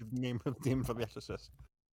told you the name of the demon from The Exorcist.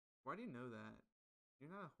 Why do you know that?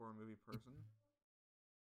 You're not a horror movie person.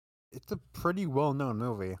 It's a pretty well known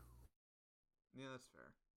movie. Yeah, that's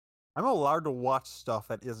fair. I'm allowed to watch stuff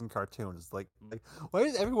that isn't cartoons. Why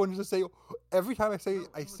does everyone just say every time No, I no,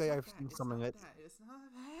 it's say not I've that. seen It's something not that that. It's not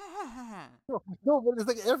that. no, but it's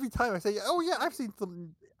like every time I say, oh It's yeah, like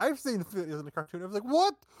I've seen the video in a cartoon. I was like,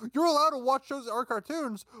 what? You're allowed to watch shows that are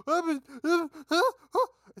cartoons?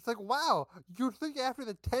 It's like, wow. You'd think after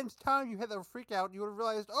the 10th time you had that freak out, you would have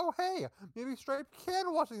realized, oh hey, maybe Stripe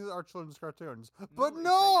can watch these our children's cartoons, but no.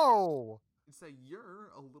 no. It's that you're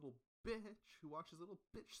a little bitch who watches little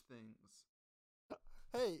bitch things.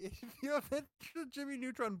 Hey, you know that Jimmy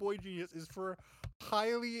Neutron Boy Genius is for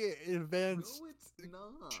highly advanced No, it's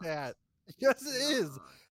not. chat. Yes, It's it is. not.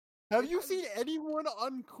 Have It you has. seen anyone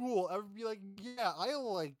uncool ever be like, yeah, I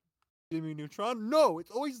like Jimmy Neutron? No,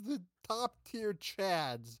 it's always the top tier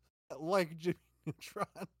Chads that like Jimmy Neutron.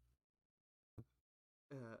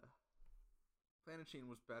 Uh, Planetine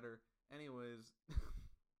was better. Anyways,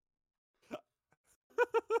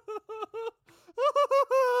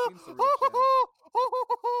 we can still read chat.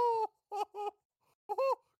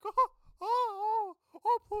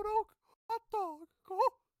 Podunk, hot dog.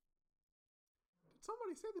 Did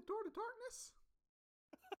somebody say the door to darkness?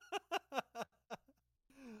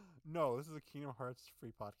 No, this is a Kingdom Hearts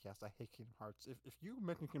free podcast. I hate Kingdom Hearts. If you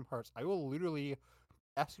mention Kingdom Hearts, I will literally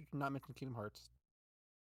ask you to not mention Kingdom Hearts.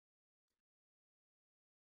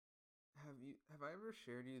 Have I ever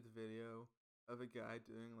shared you the video of a guy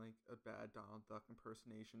doing like a bad Donald Duck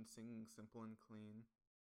impersonation, singing "Simple and Clean"?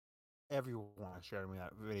 Everyone shared me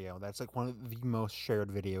that video. That's like one of the most shared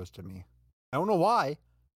videos to me. I don't know why,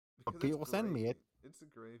 but Because it's people send me it. great. It's a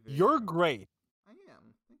great You're video. great. I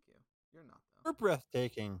am. Thank you. You're not You're though.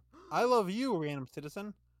 breathtaking. I love you, random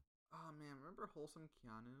citizen. Oh man, remember wholesome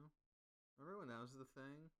Keanu? Remember when that was the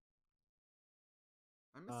thing?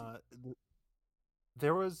 I miss the. Uh,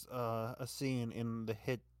 there was a scene in the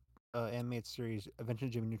hit animated series Adventure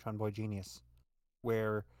of Jimmy Neutron Boy Genius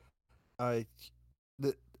where uh,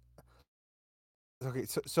 the okay,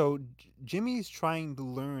 so Jimmy's trying to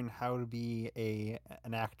learn how to be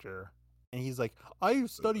an actor, and he's like, I've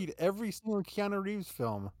studied every single Keanu Reeves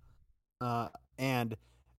film, uh, and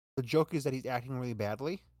the joke is that he's acting really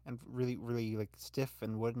badly and really like stiff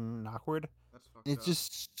and wooden and awkward. That's And fucked up.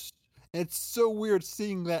 it's so weird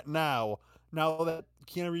seeing that now. Now that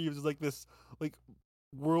Keanu Reeves is like this like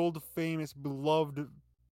world famous beloved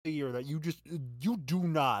figure that you do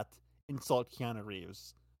not insult Keanu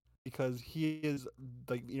Reeves because he is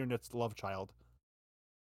like the internet's love child.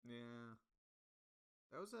 Yeah.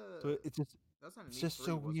 That was a. So That was on an it's just E3,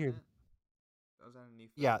 so wasn't weird. it? That was on an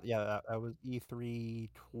Yeah, E3. yeah, that was E3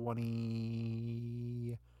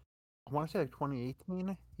 20. I want to say like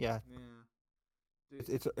 2018. Yeah, Yeah.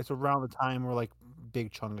 Dude. it's around the time where like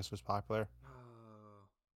Big Chungus was popular. Oh.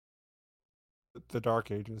 The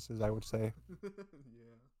Dark Ages, as I would say.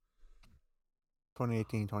 Yeah.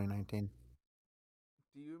 2018, 2019.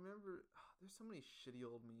 Do you remember? There's so many shitty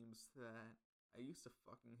old memes that I used to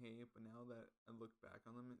fucking hate, but now that I look back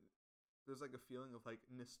on them, there's like a feeling of like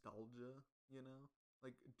nostalgia, you know?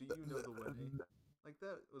 Like, do you know the way? Like,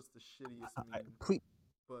 that was the shittiest meme, Please,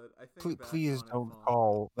 but I think please, back please on it don't fondly.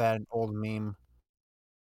 call that an old meme.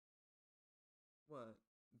 What?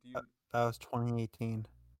 Do you. That was 2018.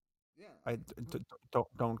 Yeah.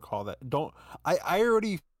 Don't call that. Don't. I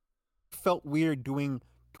already felt weird doing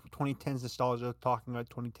 2010s nostalgia, talking about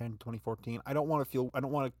 2010, 2014. I don't want to feel. I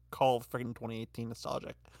don't want to call freaking 2018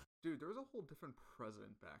 nostalgic. Dude, there was a whole different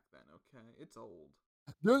president back then, okay? It's old.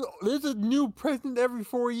 There's a new president every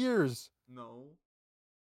 4 years. No.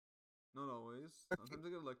 Not always. Sometimes they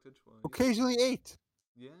get elected twice. Occasionally 8.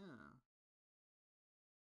 Yeah.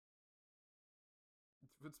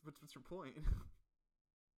 What's your point? I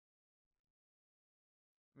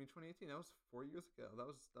mean, 2018. That was 4 years ago. That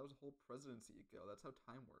was a whole presidency ago. That's how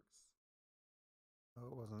time works. Oh,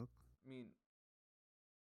 it wasn't. I mean,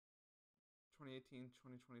 2018,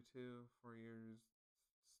 2022, 4 years.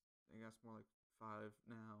 I guess more like five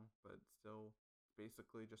now, but still,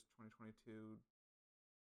 basically just 2022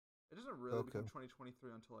 It doesn't really Okay. become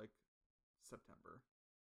 2023 until like September.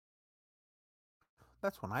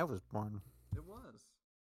 That's when I was born. It was.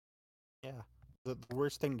 Yeah. The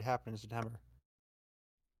worst thing to happen in September.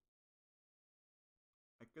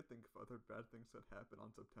 I could think of other bad things that happen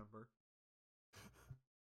on September.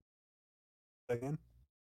 Again?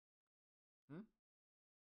 Hmm?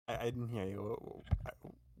 I didn't hear you.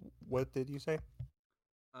 What did you say?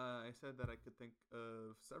 I said that I could think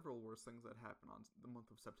of several worse things that happen on the month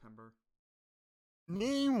of September.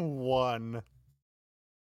 Name one.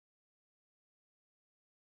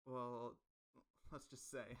 Well, let's just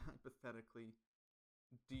say, hypothetically,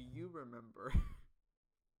 do you remember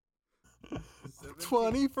 17?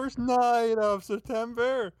 21st night of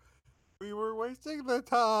September. We were wasting the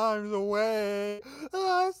times away.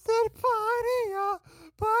 I said party,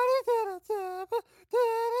 party,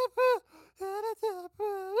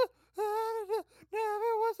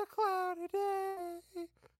 never was a cloudy day.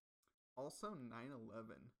 Also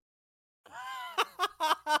 9/11.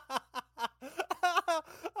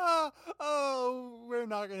 Oh, we're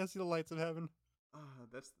not gonna see the lights of heaven.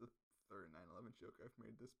 That's the third 9/11 joke I've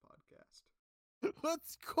made this podcast.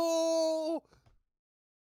 Let's go.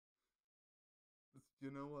 You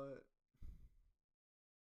know what?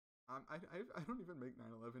 I don't even make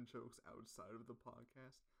 9/11 jokes outside of the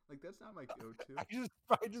podcast. Like that's not my go-to. I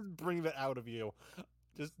just bring that out of you.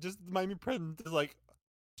 Just Miami present is like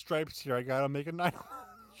stripes here. I gotta make a 9/11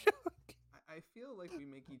 joke. I feel like we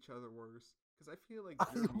make each other worse because I feel like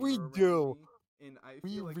you're We meaner around do. me, and I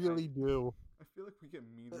We feel like really do. I feel like we get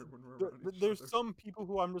meaner when we're around each There's other. some people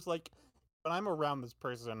who I'm just like, when I'm around this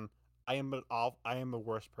person, I am the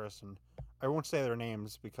worst person. I won't say their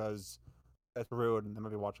names because that's rude, and they might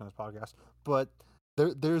be watching this podcast. But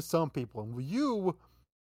there's some people, and with you,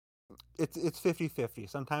 it's 50-50.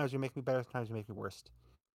 Sometimes you make me better, sometimes you make me worse.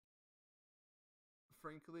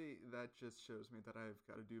 Frankly, that just shows me that I've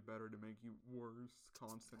got to do better to make you worse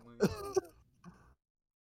constantly.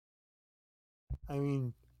 I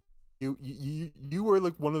mean, you were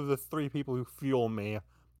like one of the three people who fuel me.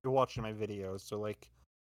 You're watching my videos, so like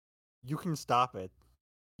you can stop it.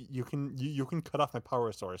 You can cut off my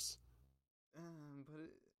power source. But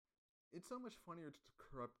it's so much funnier to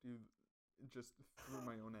corrupt you just through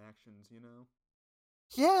my own actions, you know?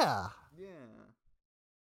 Yeah. Yeah.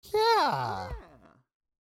 Yeah. Yeah.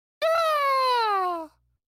 Yeah.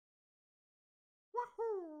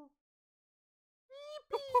 Wahoo!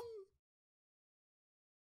 Yippee!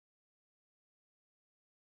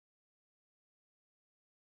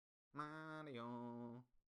 Mario.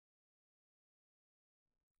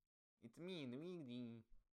 It's me, Luigi.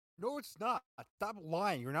 No, it's not. Stop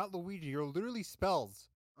lying. You're not Luigi. You're literally spells.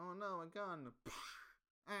 Oh no, I got him.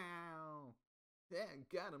 Ow. Yeah,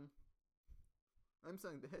 got him. I'm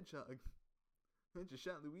Sonic the Hedgehog. I just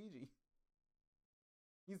shot Luigi.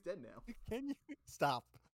 He's dead now. Can you stop?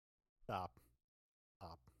 Stop.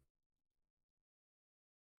 Stop.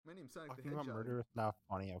 My name's Sonic the Talking about Hedgehog. murder is not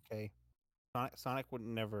funny, okay? Sonic would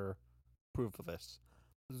never approve of this.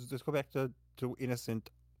 Let's go back to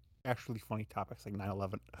innocent, actually funny topics like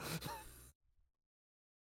 9/11.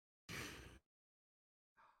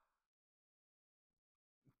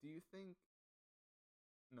 Do you think?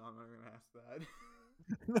 No, I'm not gonna ask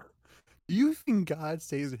that. Do you think God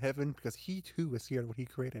stays in heaven because he too was scared of what he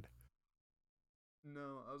created?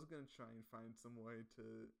 No, I was gonna try and find some way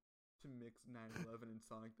to mix 9/11 and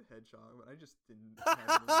Sonic the Hedgehog, but I just didn't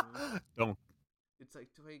have it in me. Don't. It's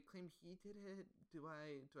like, do I claim he did it? Do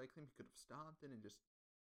I claim he could have stopped it and just?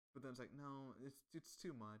 But then it's like, no, it's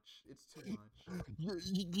too much. It's too much.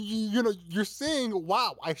 You're saying,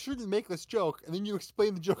 "Wow, I shouldn't make this joke," and then you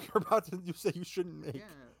explain the joke you're about to. You say you shouldn't make.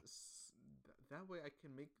 Yeah, that way I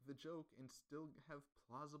can make the joke and still have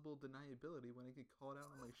plausible deniability when I get called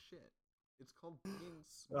out on my shit. It's called being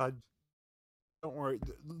smart. Don't worry.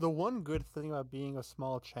 The one good thing about being a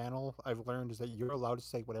small channel I've learned is that you're allowed to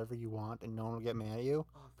say whatever you want and no one will get mad at you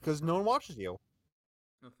Oh, thank because no one God. watches you.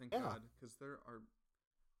 No, thank Yeah. God, because there are.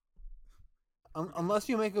 Unless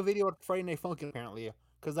you make a video at Friday Night Funkin', apparently,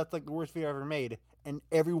 because that's like the worst video I've ever made, and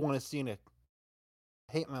everyone has seen it.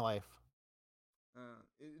 I hate my life.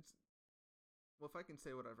 It's well, if I can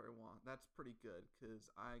say whatever I want, that's pretty good because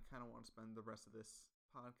I kind of want to spend the rest of this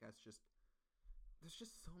podcast just. There's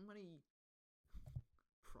just so many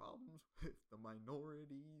problems with the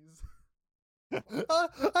minorities.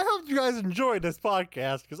 I hope you guys enjoyed this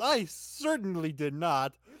podcast because I certainly did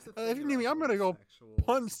not. Here's the If thing you need me, about I'm gonna go punch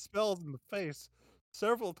homosexuals. spells in the face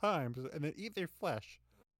several times and then eat their flesh.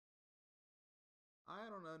 I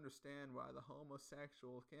don't understand why the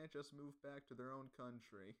homosexuals can't just move back to their own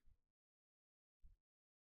country.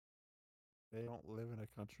 They don't live in a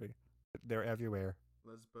country. They're everywhere.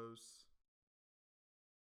 Lesbos.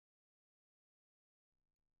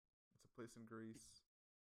 It's a place in Greece.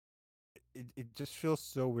 It just feels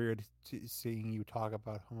so weird seeing you talk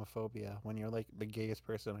about homophobia when you're like the gayest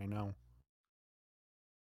person I know.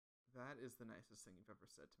 That is the nicest thing you've ever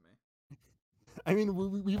said to me. I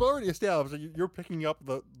mean, we've already established that you're picking up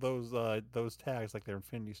those tags like they're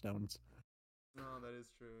Infinity Stones. No, that is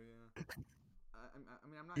true. Yeah. I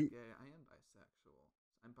mean, I'm not You, gay. I am bisexual.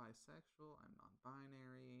 I'm bisexual. I'm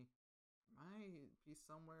non-binary. I might be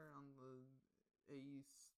somewhere on the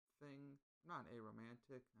ace thing. I'm not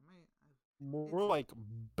aromantic. I might. more It's. like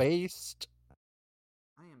based.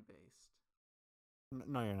 I am based.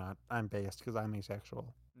 No, you're not. I'm based because I'm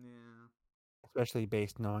asexual. Yeah. Especially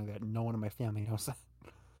based knowing that no one in my family knows that.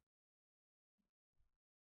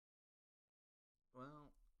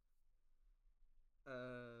 Well.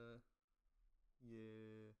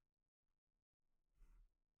 Yeah.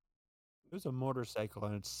 There's a motorcycle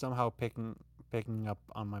and it's somehow picking up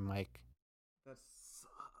on my mic. That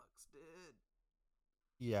sucks, dude.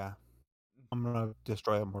 Yeah, I'm gonna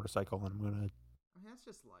destroy a motorcycle and I'm gonna I mean, that's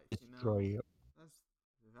just life, you destroy know. you.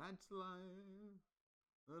 That's life.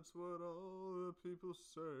 That's what all the people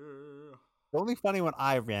say. It's only funny when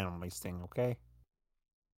I randomly sing. Okay,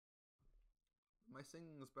 My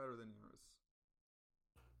singing is better than yours.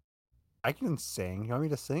 I can sing. You want me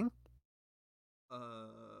to sing?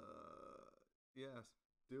 Yes,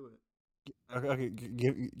 do it. I Okay, mean,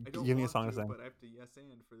 okay. I don't Give me a want song to to, sing. but I have to yes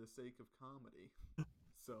and for the sake of comedy.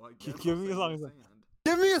 So I guess Give I'll me say a song to yes sing. and.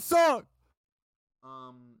 Give me a song.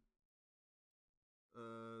 Um.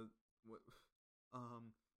 What?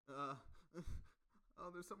 Um. Uh. Oh,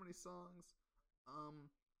 there's so many songs. Um.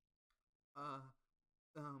 Uh.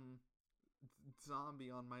 Um. Zombie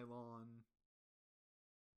on my lawn.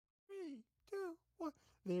 3, 2, 1.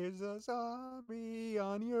 There's a zombie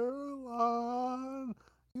on your lawn.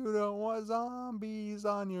 You don't want zombies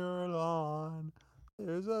on your lawn.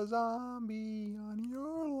 There's a zombie on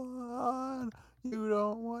your lawn. You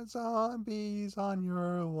don't want zombies on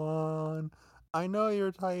your lawn. I know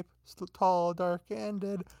your type, tall, dark, and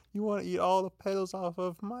dead. You want to eat all the petals off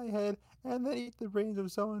of my head, and then eat the brains of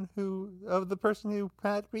of the person who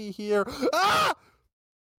had me here. Ah!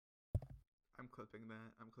 I'm clipping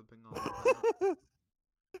that. I'm clipping all of that.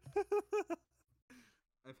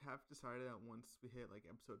 I've half decided that once we hit like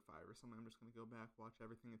episode 5 or something, I'm just gonna go back, watch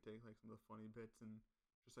everything, and take like some of the funny bits and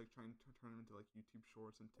just like try and turn them into like YouTube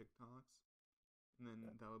shorts and TikToks, and then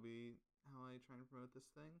that'll be how I try and promote this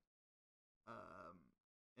thing. Um,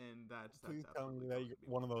 and that's Please tell absolutely me that going to be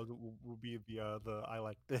one of worth those it. will be the I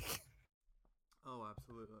like dick. Oh,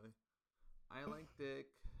 absolutely. I like dick.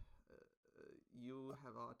 You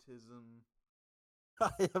have autism.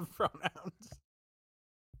 I have pronouns.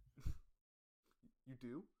 You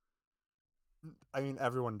do? I mean,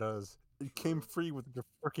 everyone does. It came True. free with your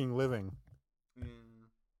freaking living. Yeah.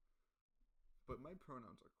 But my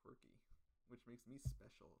pronouns are quirky, which makes me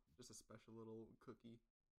special. Just a special little cookie.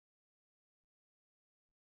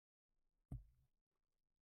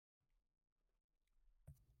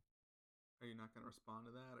 Are you not going to respond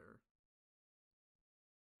to that? Or,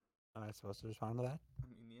 Am I supposed to respond to that? I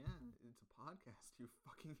mean, yeah, it's a podcast, you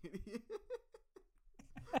fucking idiot.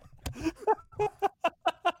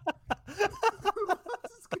 Who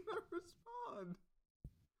else is going to respond?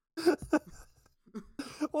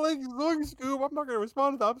 Like, Zoink Scoop, I'm not gonna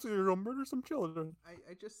respond to that. I'm just gonna go murder some children.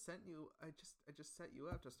 I just sent you. I just set you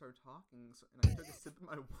up to start talking, and I took a sip of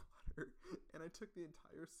my water, and I took the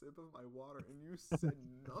entire sip of my water, and you said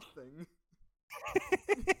nothing.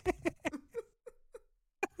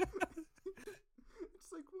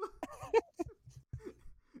 It's like what?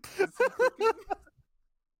 Is he cooking?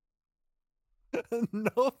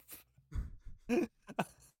 Nope.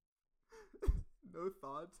 No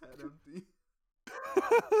thoughts, head empty.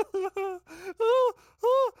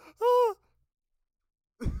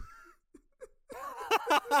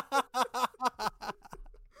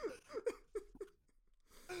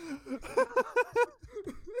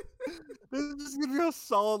 This is just gonna be a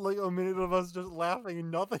solid like a minute of us just laughing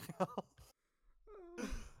and nothing else.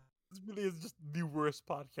 This really is just the worst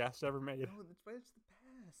podcast ever made. No, that's why it's the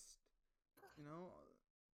best. You know.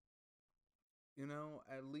 You know.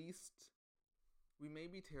 At least we may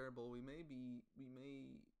be terrible. We may be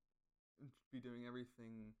doing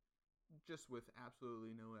everything just with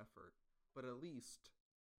absolutely no effort. But at least,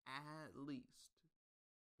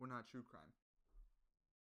 we're not true crime.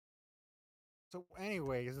 So,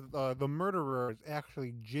 anyways, the murderer is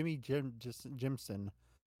actually Jimson,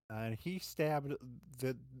 and he stabbed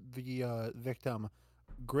the victim,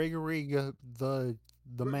 Gregory the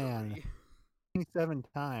man. Gregory. 27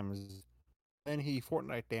 times. Then he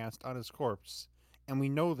Fortnite danced on his corpse. And we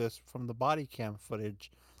know this from the body cam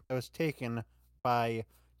footage that was taken by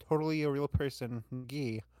totally a real person,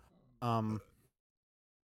 McGee. Um,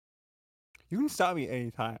 you can stop me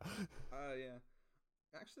anytime. Yeah.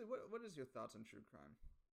 Actually, what is your thoughts on true crime?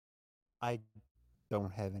 I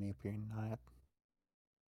don't have any opinion on it.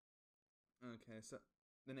 Okay, so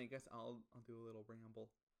then I guess I'll do a little ramble.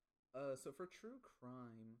 So for true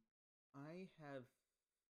crime, I have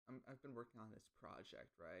I've been working on this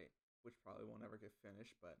project, right? Which probably won't ever get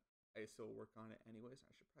finished, but I still work on it anyways.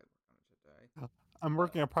 I should probably work on it today. I'm Uh,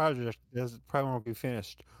 working on a project that probably won't be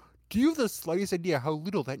finished. Do you have the slightest idea how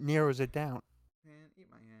little that narrows it down? man, eat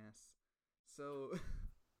my ass. So,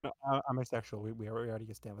 No, I'm asexual. We already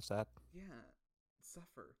established that. yeah,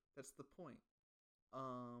 suffer. That's the point.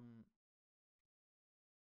 Um,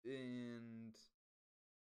 and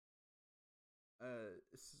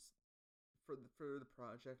this is, for the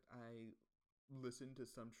project, I listened to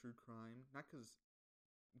some true crime, not because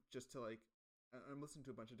just to like, I'm listening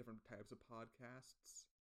to a bunch of different types of podcasts,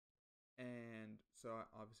 and so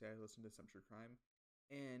obviously I listened to some true crime,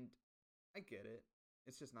 and I get it.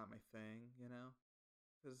 It's just not my thing, you know,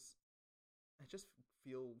 because I just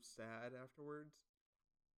feel sad afterwards,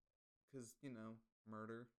 because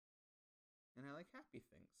murder, and I like happy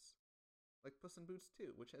things, like Puss in Boots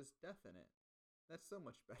 2, which has death in it. That's so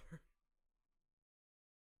much better.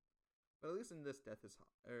 But at least in this, death is hot,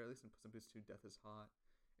 or at least in Puss in Boots 2, death is hot.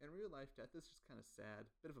 In real life, death is just kind of sad,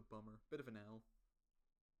 bit of a bummer, bit of an L.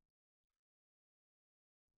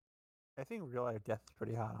 I think real life death is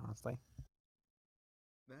pretty hot, honestly.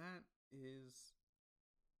 That is,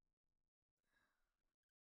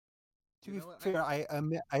 To you be know what? fair, I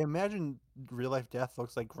imagine real life death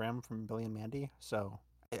looks like Graham from Billy and Mandy, so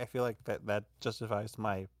I feel like that justifies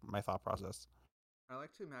my thought process. I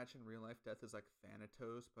like to imagine real life death is like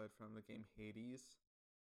Thanatos, but from the game Hades,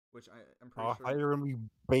 which I'm Oh, pretty I sure thought you were gonna be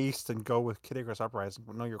based and go with Kid Icarus Uprising.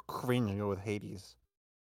 No, you're cringe and go with Hades.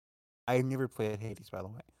 I never played Hades, by the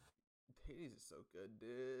way. Hades is so good,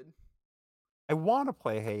 dude. I want to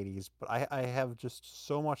play Hades, but I have just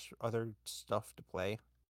so much other stuff to play.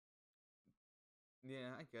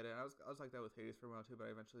 Yeah, I get it. I was like that with Hades for a while too, but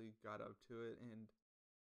I eventually got up to it and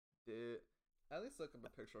did at least look up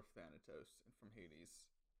a picture of Thanatos from Hades,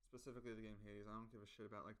 specifically the game Hades. I don't give a shit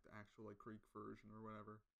about like the actual like Greek version or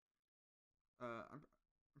whatever. I'm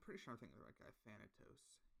pretty sure I'm thinking of the right guy.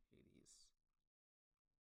 Thanatos, Hades,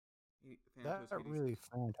 That Thanatos, Hades. really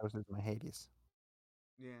fantasizes my Hades.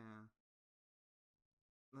 Yeah,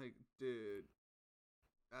 like dude,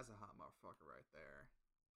 that's a hot motherfucker right there.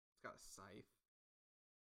 It's got a scythe.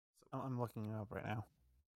 So I'm cool. looking it up right now.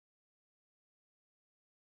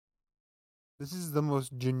 This is the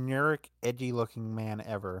most generic, edgy-looking man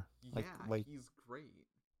ever. Yeah, Like he's great.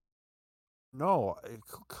 no,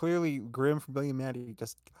 clearly Grim from Billy and Mandy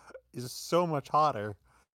just is so much hotter.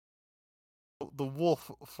 The wolf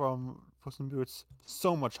from Puss in Boots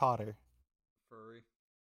so much hotter. Furry.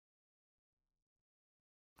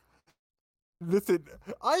 Listen,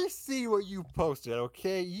 I see what you posted.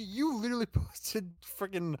 Okay, you literally posted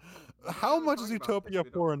freaking. We How haven't much is talked about this. Utopia We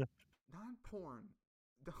don't. porn? Not porn.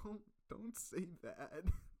 Don't don't say that.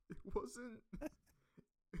 It wasn't.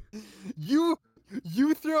 You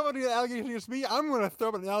you throw out an allegation against me. I'm gonna throw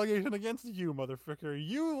out an allegation against you, motherfucker.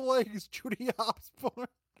 You like Judy Hopps porn.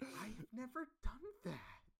 I've never done that.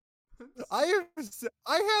 That's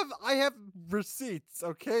I have receipts.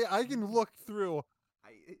 Okay, I you. can look through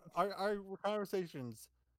I. our conversations.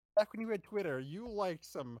 Back when you had Twitter, you liked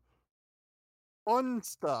some fun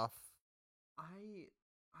stuff. I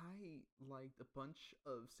I liked a bunch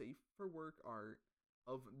of safe for work art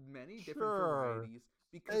of many different Sure, varieties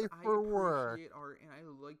because stay I for work. appreciate art and I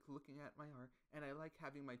like looking at my art and I like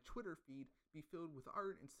having my Twitter feed be filled with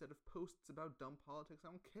art instead of posts about dumb politics I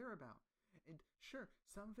don't care about. And sure,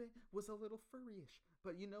 some of it was a little furry-ish,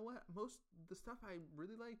 but you know what? Most the stuff I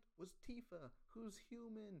really liked was Tifa, who's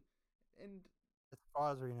human, and It's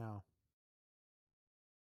Fosry now.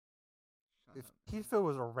 shut If up, man. Tifa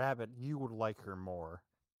was a rabbit, you would like her more.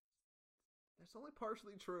 That's only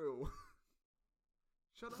partially true.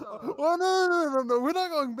 Shut Oh up. no, we're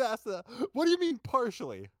not going past that. What do you mean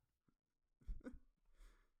partially?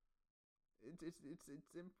 It's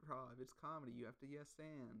improv. It's comedy. You have to yes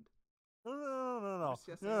and. I'm No. just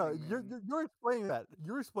yes No. anding, man. You're explaining that.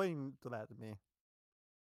 You're explaining to that to me.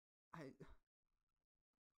 I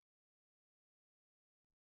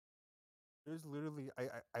There's literally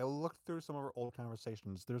I looked through some of our old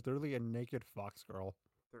conversations. There's literally a naked fox girl.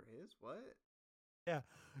 there is what? Yeah,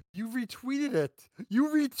 you retweeted it. You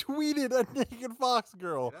retweeted a naked fox Did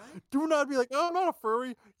girl. I? Do not be like, oh, I'm not a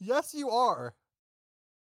furry. Yes, you are.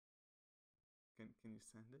 Can you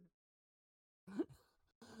send it?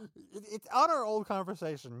 It's on our old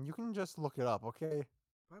conversation. You can just look it up, okay?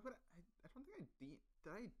 Why would I don't think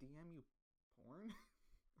did I DM you porn?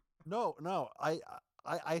 No, no.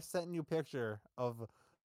 I sent you a picture of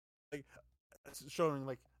like showing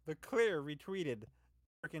like the clear retweeted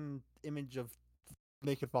freaking image of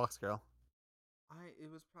naked fox girl.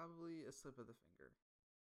 It was probably a slip of the finger.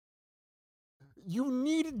 You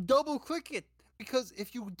need to double click it because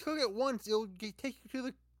if you click it once, take you to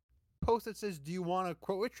the post that says, "Do you want a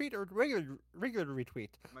quote retweet or regular retweet?"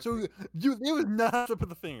 My So fing- it was not a slip of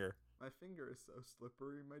the finger. my finger is so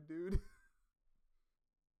slippery, my dude.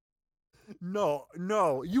 No,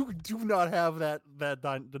 no, you do not have that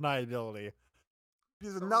deniability. It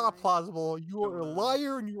is Don't not worry. plausible. You are Don't a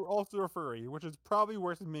liar, and you are also a furry, which is probably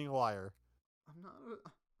worse than being a liar. I'm not a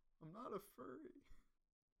I'm not a furry.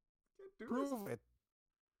 Can't do this. Prove it.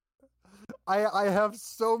 I have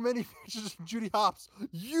so many pictures of Judy Hopps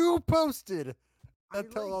you posted I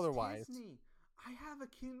that tell like otherwise. Disney. I have a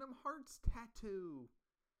Kingdom Hearts tattoo.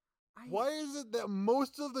 I Why is it that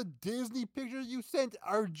most of the Disney pictures you sent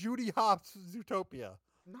are Judy Hopps' Zootopia?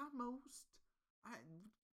 not most. I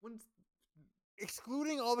when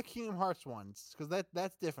Excluding all the Kingdom Hearts ones, because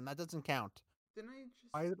that's different. That doesn't count. didn't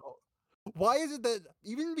I just Why is it that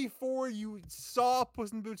even before you saw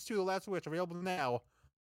Puss in Boots 2: The Last Wish available now,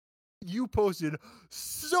 you posted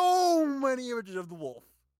so many images of the wolf?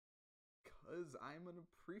 because I'm an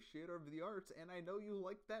appreciator of the arts and I know you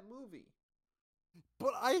like that movie.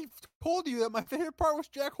 But I told you that my favorite part was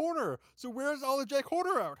Jack Horner. So where's all the Jack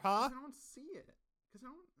Horner out, huh? Because I don't see it. Because I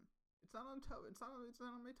don't. It's not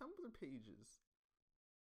on my Tumblr pages.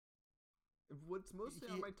 What's mostly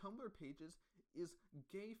on my Tumblr pages is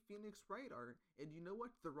gay Phoenix Wright art, and you know what?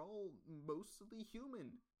 They're all mostly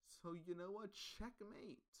human. So you know what?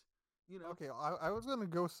 Checkmate. You know. Okay, I was gonna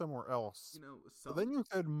go somewhere else. You know. But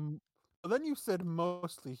then you said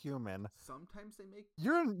mostly human. Sometimes they make.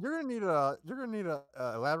 You're gonna need to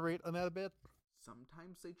elaborate on that a bit.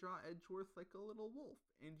 Sometimes they draw Edgeworth like a little wolf,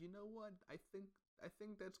 and you know what? I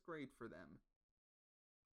think that's great for them.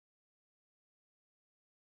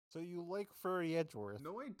 So you like furry Edgeworth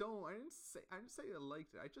No, I don't. I didn't say I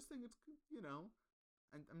liked it. I just think it's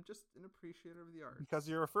I'm just an appreciator of the arts. because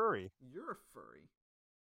you're a furry. You're a furry.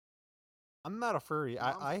 I'm not a furry. Your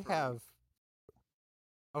mom's I furry. have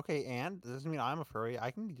okay, and doesn't mean I'm a furry.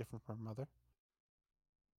 I can be different from my mother.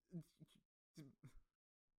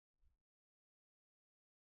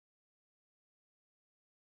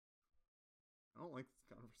 I don't like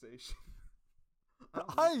this conversation. I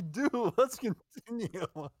don't like. I do. Let's continue.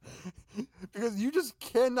 Because you just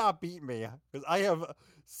cannot beat me. Because I have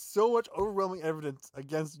so much overwhelming evidence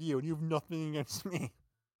against you, and you have nothing against me.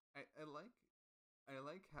 I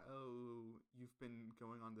like how you've been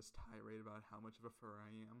going on this tirade about how much of a fur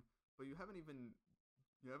I am, but you haven't even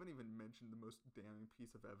mentioned the most damning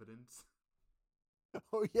piece of evidence.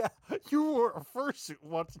 Oh yeah, you wore a fursuit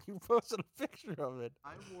once, and you posted a picture of it.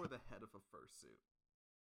 I wore the head of a fursuit.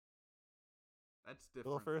 That's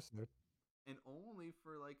Little different. fursuit. And only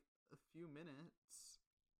for like a few minutes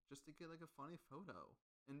just to get like a funny photo.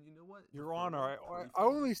 And you know what? The Your photo, Honor, pretty I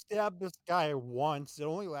funny. only stabbed this guy once. It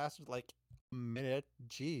only lasted like a minute.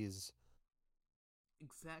 Jeez.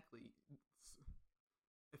 Exactly.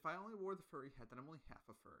 If I only wore the furry head, then I'm only half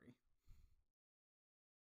a furry.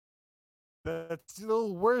 That's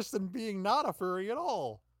still worse than being not a furry at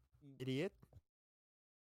all. Idiot.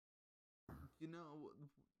 You know,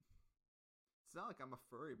 it's not like I'm a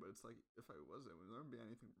furry, but it's like if I wasn't, would there be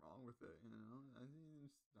anything wrong with it? You know, I think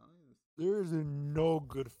it's not. There's no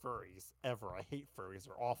good furries ever. I hate furries.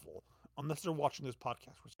 They're awful. Unless they're watching this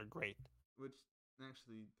podcast, which are great. Which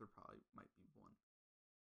actually, there probably might be one.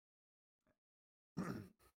 Isn't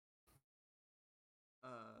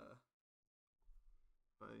uh,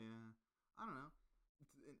 but yeah, I don't know.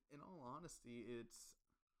 In all honesty, it's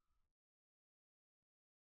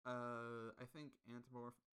I think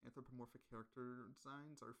anthropomorphic character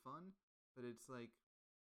designs are fun, but it's like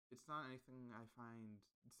it's not anything I find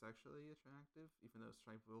sexually attractive, even though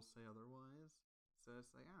Stripe will say otherwise. So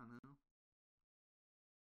it's like I don't know.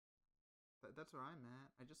 That's where I'm at.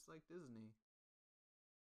 I just like Disney,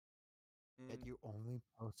 Yet and you only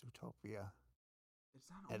post Utopia. it's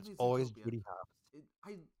not And it's only always Zootopia. Judy Hopps.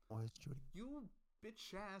 Always Judy. You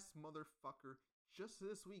bitch ass motherfucker. Just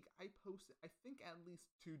this week, I posted, I think, at least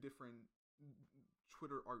 2 different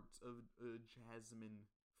Twitter arts of Jasmine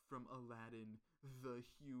from Aladdin, the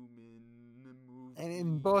human And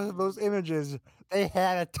in both of those movie. images, they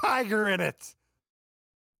had a tiger in it.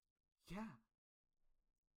 Yeah.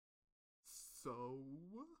 So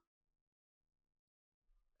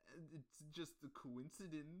it's just a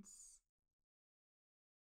coincidence.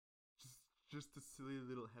 Just just a silly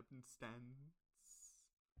little happenstance.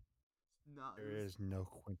 Not. There is no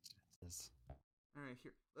coincidences. All right,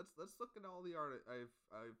 here. Let's look at all the art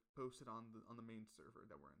I've posted on the main server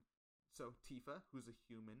that we're in. So Tifa, who's a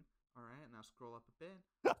human. All right, now scroll up a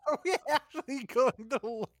bit. Are we actually going to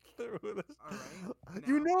look through this? All right,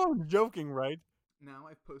 You now know I'm joking, right? now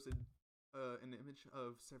I've posted an image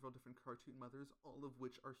of several different cartoon mothers, all of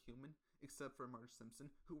which are human, except for Marge Simpson,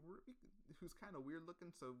 who's kind of weird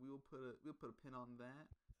looking. So we'll put a pin on that.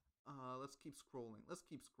 Let's keep scrolling. Let's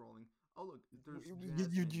keep scrolling. Oh look, there's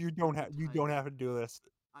Jasmine, You don't Tiger. have to do this.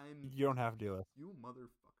 I'm You don't have to do this. you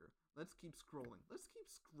motherfucker. Let's keep scrolling. Let's keep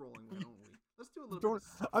scrolling, why don't we? Let's do a You little bit don't.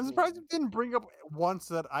 of I'm surprised scrolling. you didn't bring up once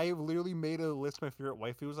that I literally made a list of my favorite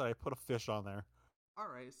waifus and I put a fish on there.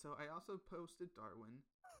 Alright, so I also posted Darwin.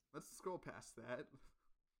 Let's scroll past that.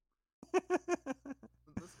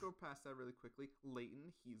 Let's go past that really quickly.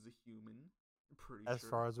 Leighton, he's a human. I'm pretty As sure.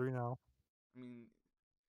 far as we know. I mean,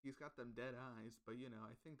 he's got them dead eyes, but you know,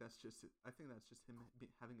 I think that's just him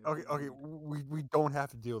having a Okay, good okay, mood. we don't have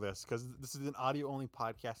to do this because this is an audio only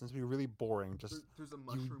podcast and it's gonna be really boring. Just There's a you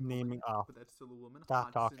mushroom naming woman, off. but that's still a woman. Stop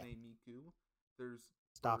Hatsune talking. Miku. There's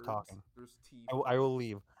Stop birds. talking. There's I Tifa. will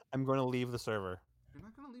leave. I'm going to leave the server. You're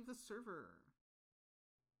not gonna leave the server.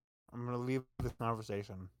 I'm going to leave this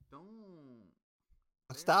conversation. Don't.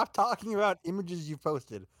 There. Stop talking about images you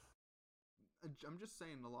posted. I'm just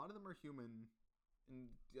saying, a lot of them are human, and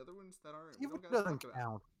the other ones that aren't, we Tifa don't gotta doesn't talk about.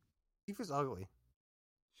 count. Tifa's ugly.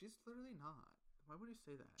 She's literally not. Why would you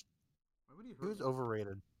say that? Why would you She hurt was me like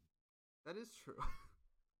overrated. that? That is true.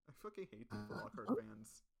 I fucking hate Tifa Lockhart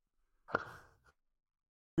fans.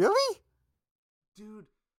 Really? Dude,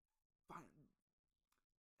 fine.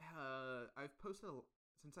 I've posted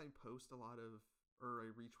since I post a lot of, or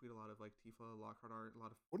I retweet a lot of like Tifa Lockhart art, a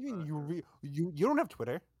lot of What do you mean her. you don't have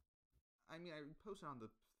Twitter? I mean, I posted on the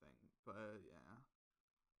thing, but yeah.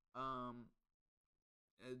 Um,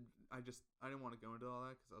 and I didn't want to go into all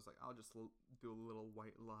that because I was like, I'll just do a little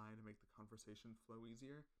white lie to make the conversation flow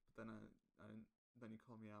easier. But then then you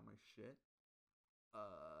called me out my shit.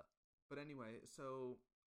 But anyway, so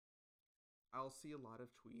I'll see a lot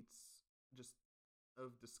of tweets just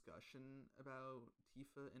of discussion about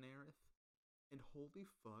Tifa and Aerith, and holy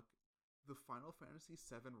fuck, the Final Fantasy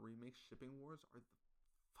VII Remake shipping wars are the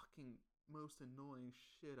fucking most annoying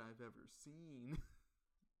shit I've ever seen.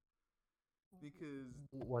 Because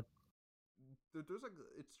What? there's like,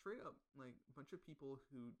 it's straight up like a bunch of people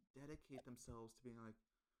who dedicate themselves to being like,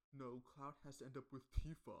 no, Cloud has to end up with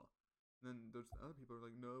Tifa. And then there's other people who are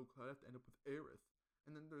like, no, Cloud has to end up with Aerith.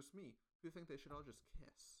 And then there's me who think they should all just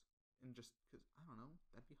kiss and just because I don't know,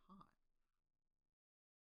 that'd be hot.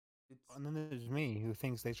 It's And then there's me who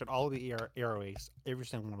thinks they should all be Arrow Ace, every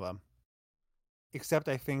single one of them. Except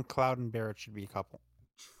I think Cloud and Barrett should be a couple.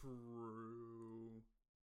 true.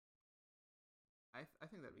 I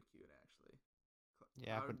think that'd be cute actually.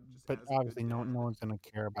 Yeah, Cloud just but has a good obviously no dad. one's gonna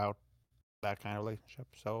care about that kind of relationship.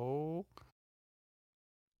 So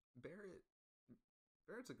Barrett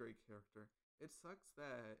Barrett's a great character. It sucks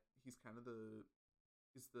that he's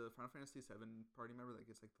the Final Fantasy VII party member that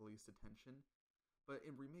gets like the least attention. But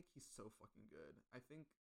in remake, he's so fucking good. I think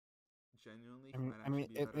genuinely he might I mean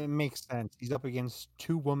actually be it better. makes sense. He's up against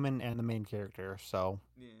two women and the main character, so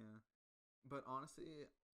Yeah, but honestly,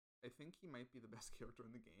 I think he might be the best character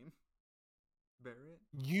in the game. Barrett.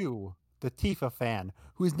 you, the Tifa fan,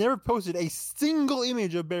 who has never posted a single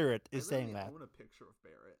image of Barrett, I is saying literally that. own a picture of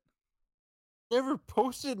Barrett. Never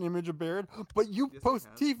posted an image of Barrett, but you Yes, I post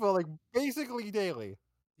have. Tifa like basically daily.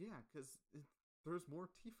 Yeah, because there's more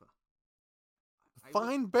Tifa. I would.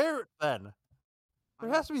 Find Barrett then. There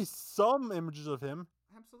I has to be some images of him.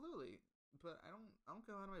 absolutely, but I don't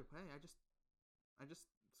go out of my way. I just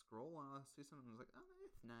scroll and I'll see something that's like, oh,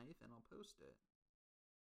 it's nice, and I'll post it.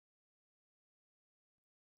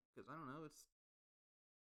 Because I don't know, it's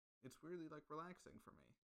weirdly like relaxing for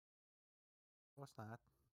me. No, it's not.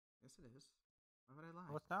 Yes, it is. Why would I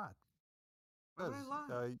No, lie? it's not. Why would Because I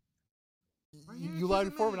lie? Why are you you lied accusing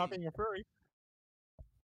before about not me? being a furry.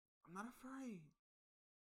 I'm not a furry.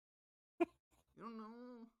 You don't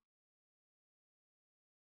know.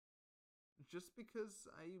 Just because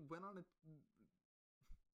I went on a,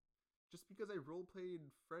 just because I roleplayed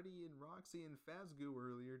Freddy and Roxy and Fazgoo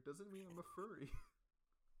earlier doesn't mean I'm a furry.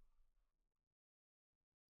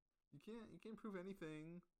 You can't prove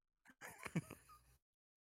anything.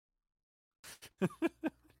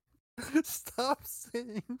 Stop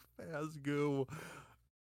saying Phasgo.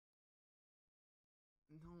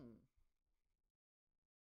 No.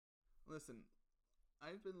 Listen,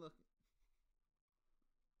 I've been looking.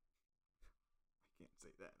 I can't say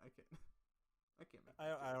that. I can't. I can't make that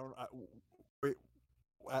I joke. don't. Wait.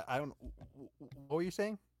 I don't. What were you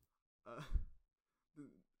saying? Uh,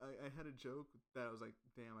 I had a joke that I was like,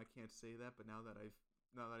 damn, I can't say that. But now that I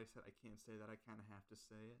said I can't say that, I kind of have to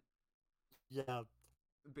say it. Yeah.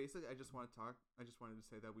 Basically, I just want to talk. I just wanted to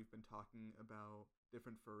say that we've been talking about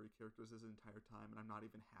different furry characters this entire time, and I'm not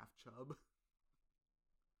even half chub.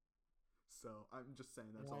 So I'm just saying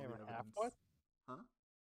that's You're not all even the half evidence. what? Huh?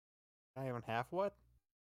 Not even half what?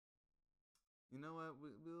 You know what?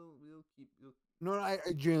 We'll keep. We'll No, I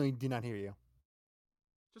genuinely did not hear you.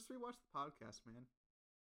 just rewatch the podcast, man.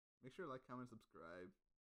 Make sure to like, comment, subscribe.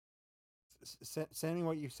 Send me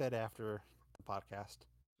what you said after the podcast.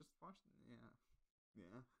 Just watch. Yeah,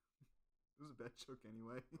 yeah. It was a bad joke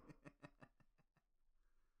anyway.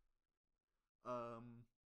 um,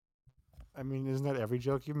 I mean, isn't that every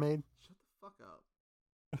joke you've made? shut the fuck up.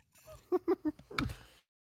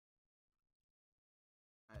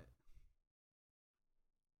 I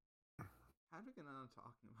how did we get on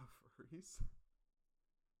talking about furries?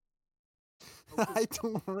 Oh, I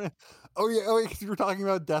don't. Oh yeah. Oh, because you were talking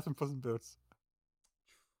about Death in Puss in Boots.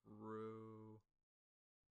 true.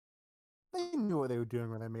 They knew what they were doing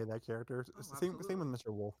when they made that character. Oh, Same with absolutely,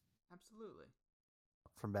 Mr. Wolf absolutely.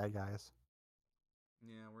 from Bad Guys.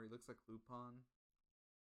 Yeah, where he looks like Lupin.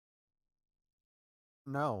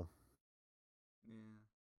 No. Yeah,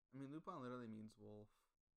 I mean Lupin literally means wolf.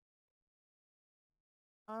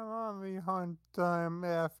 I'm on the hunt. I'm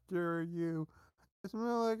after you. It's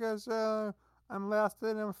more like a sailor. I'm lost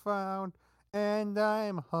and I'm found. And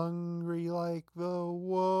I'm hungry like the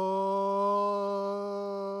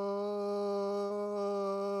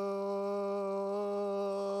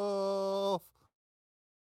wolf.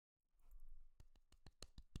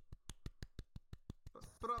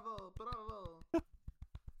 Bravo, bravo.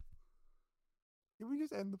 Can we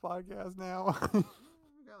just end the podcast now?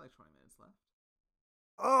 We got like 20 minutes left.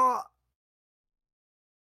 Oh!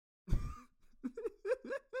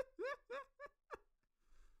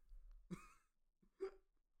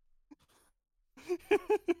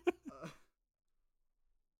 uh,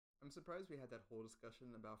 I'm surprised we had that whole discussion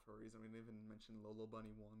about furries and we didn't even mention Lolo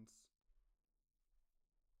Bunny once.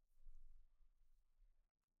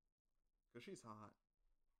 Because she's hot.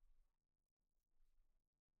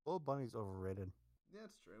 Little Bunny's overrated. Yeah,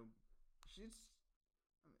 it's true. She's.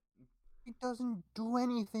 I mean, He doesn't do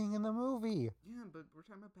anything in the movie. yeah, but we're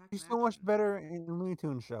talking about back in He's so much action. better in Looney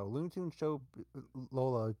Tunes show. Looney Tunes show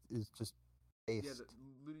Lola is just Yeah, the based.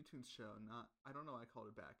 Looney Tunes show, not. I don't know why I called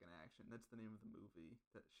it Back in Action. That's the name of the movie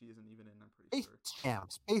that she isn't even in, I'm pretty Space sure. Jam.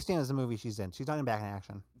 Space Jam is the movie she's in. She's not in Back in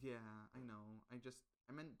Action. Yeah, I know.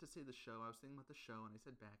 I meant to say the show. I was thinking about the show and I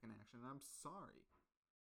said Back in Action, and I'm sorry.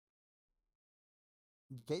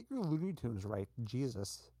 Get your Looney Tunes right,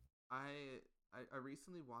 Jesus. I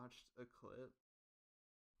recently watched a clip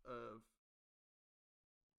of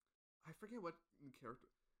I forget what character.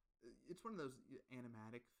 It's one of those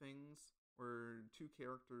animatic things where two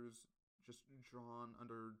characters just drawn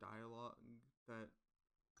under dialogue that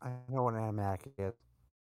I know what an animatic is.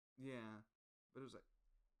 yeah, but it was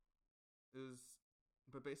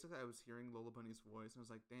but basically I was hearing Lola Bunny's voice and I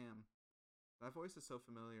was like, damn, that voice is so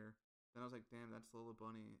familiar. Then I was like, damn, that's Lola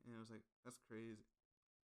Bunny, and I was like, that's crazy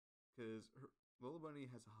because Lola Bunny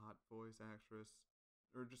has a hot voice actress,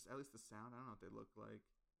 or just at least the sound. I don't know what they look like.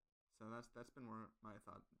 So that's been where my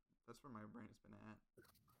thought. That's where my brain's been at.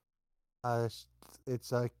 Uh,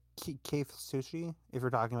 it's Keith Sushi. If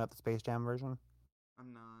you're talking about the Space Jam version.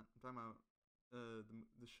 I'm not. I'm talking about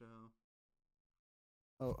the show.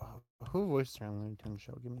 Oh, who voiced her on Looney Tunes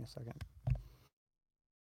show? Give me a second.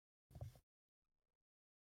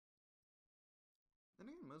 Then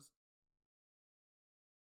again, most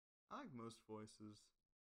I like most voices.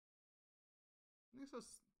 I think so.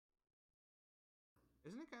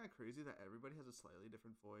 Isn't it kind of crazy that everybody has a slightly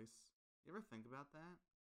different voice? You ever think about that?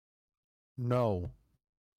 No.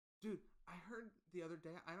 Dude, I heard the other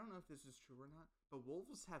day, I don't know if this is true or not, but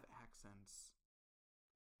wolves have accents.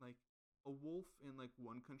 Like, a wolf in, like,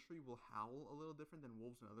 one country will howl a little different than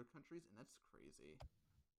wolves in other countries, and that's crazy.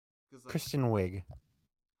 Because, like, Kristen Wiig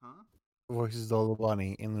huh? voices Lola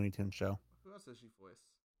Bunny in Looney Tunes show. Who else does she voice?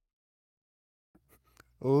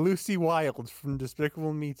 Lucy Wilde from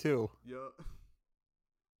Despicable Me 2. Yo.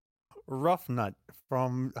 Rough Nut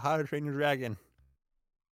from How to Train Your Dragon.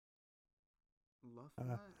 Luff Uh,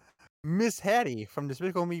 Nut? Miss Hattie from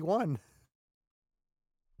Despicable Me 1.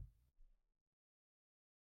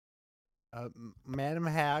 Madam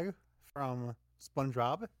Hag from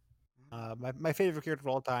SpongeBob. My favorite character of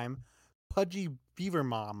all time, Pudgy Beaver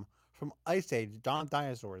Mom from Ice Age: Dawn of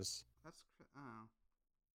Dinosaurs, Oh,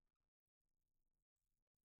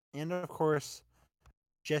 and of course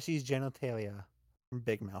Jesse's genitalia from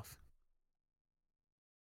Big Mouth.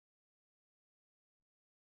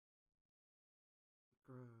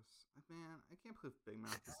 gross. Man, I can't believe Big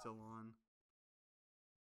Mouth is still on.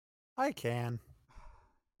 I can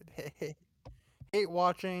hate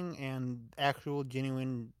watching and actual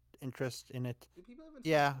genuine interest in it. Do people even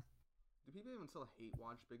still Yeah, do people even still hate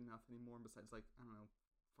watch Big Mouth anymore? Besides, like, I don't know,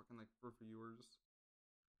 fucking like reviewers.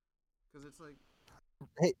 Because it's like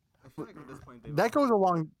hey, I feel like at this point they've that all goes a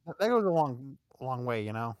long way,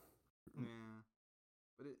 you know. yeah.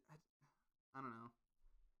 But I don't know.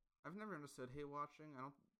 I've never understood hate watching. I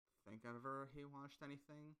don't think I've ever hate watched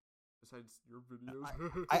anything besides your videos.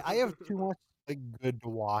 I have too much like good to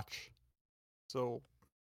watch, so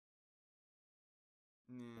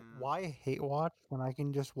Yeah, why hate watch when I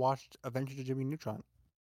can just watch Adventures of Jimmy Neutron?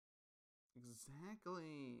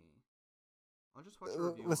 exactly. I'll just watch a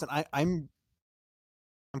review Listen, on it.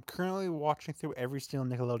 I'm currently watching through every single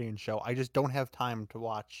Nickelodeon show. I just don't have time to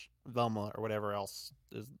watch Velma or whatever else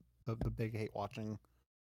is the big hate watching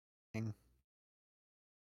thing.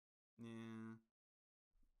 Yeah,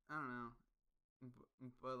 I don't know,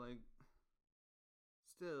 but like,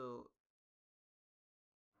 still,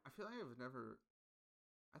 I feel like I've never.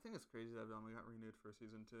 I think it's crazy that Velma got renewed for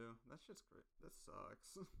season two. That's just great. That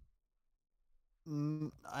sucks.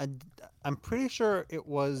 I I'm pretty sure it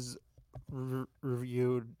was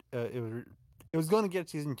reviewed. It was going to get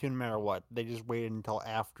season two no matter what. They just waited until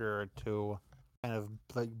after to kind of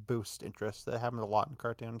like boost interest. That happens a lot in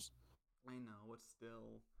cartoons. I know, but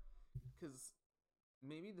still, because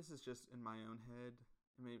maybe this is just in my own head.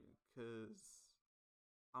 Maybe because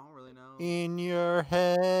I don't really know. In your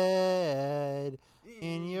head, in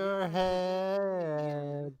In your your head,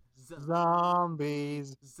 head, zombie,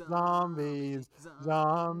 zombies, zombie, zombies, zombie.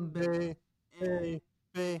 zombie, Eh, hey,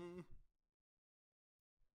 hey. eh.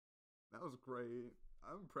 That was great.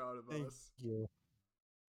 I'm proud of Thank us. you.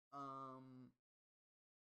 Um,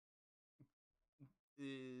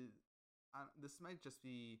 this might just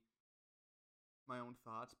be my own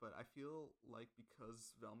thoughts, but I feel like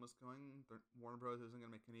because Velma's going, Warner Bros. Isn't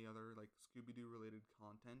gonna make any other like Scooby Doo related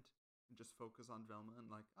content and just focus on Velma and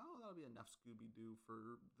like, oh, that'll be enough Scooby Doo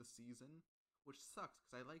for the season, which sucks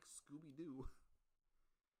because I like Scooby Doo.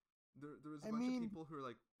 There was a I bunch of mean, people who were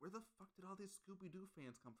like, where the fuck did all these Scooby Doo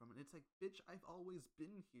fans come from? And it's like, bitch, I've always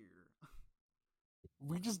been here.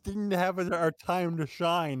 we just didn't have our time to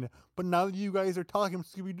shine. But now that you guys are talking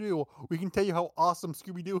Scooby Doo, we can tell you how awesome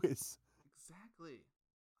Scooby Doo is. Exactly.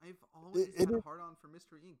 I've always It had a is hard on for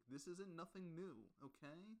Mystery Inc. This isn't nothing new,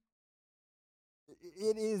 okay?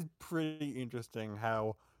 it is pretty interesting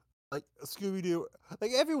how like Scooby Doo,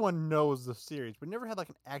 like everyone knows the series, but never had like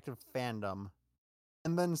an active fandom,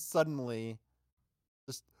 and then suddenly,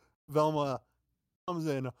 just Velma comes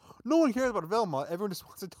in. No one cares about Velma. Everyone just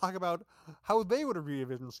wants to talk about how they would have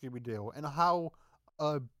reimagined Scooby Doo and how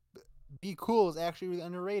uh, Be Cool is actually really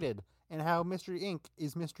underrated, and how Mystery Inc.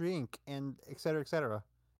 is Mystery Inc. and etc. etc.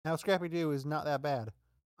 Now Scrappy Doo is not that bad.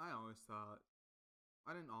 I always thought,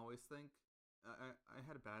 I didn't always think, I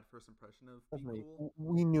had a bad first impression of Be Trust me, Cool.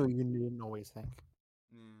 we knew you didn't always think.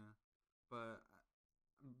 Yeah. But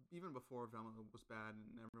even before Velma was bad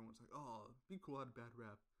and everyone was like, oh, Be Cool had a bad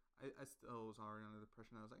rap, I still was already under the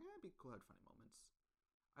impression that I was like, Be Cool had funny moments.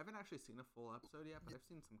 I haven't actually seen a full episode yet, but I've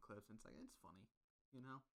seen some clips and it's like, it's funny, you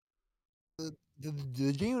know?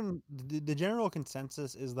 The general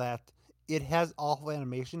consensus is that it has awful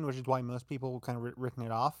animation, which is why most people kind of written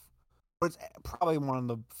it off. But it's probably one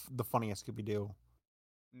of the funniest Scooby Doo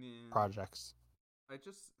Yeah. projects. I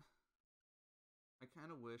just, I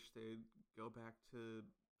kind of wish they'd go back to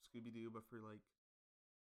Scooby Doo, but for like,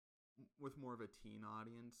 with more of a teen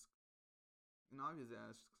audience. And obviously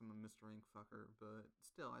that's just because I'm a Mr. Ink fucker, but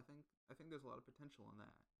still, I think there's a lot of potential in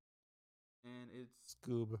that. And it's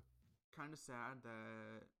Scoob. kind of sad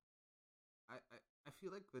that I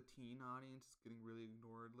feel like the teen audience is getting really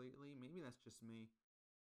ignored lately. Maybe that's just me,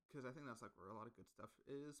 because I think that's like where a lot of good stuff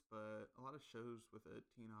is. But a lot of shows with a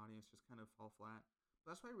teen audience just kind of fall flat.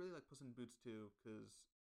 But that's why I really like Puss in Boots too, because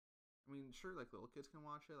I mean, sure, like little kids can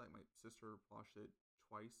watch it. Like my sister watched it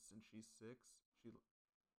twice, and she's 6.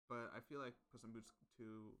 But I feel like Puss in Boots 2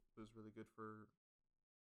 was really good for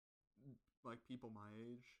like people my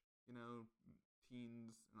age, you know,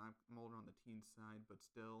 teens, and I'm older on the teen side, but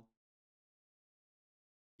still.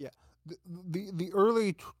 Yeah, the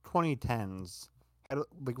early 2010s had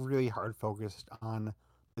like really hard focused on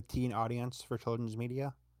the teen audience for children's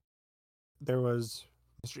media. There was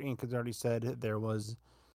Mr. Ink has already said there was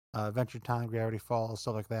Adventure Time, Gravity Falls,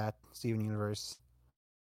 stuff like that, Steven Universe,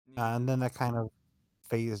 and Yeah, then that kind of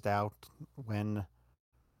phased out when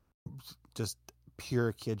just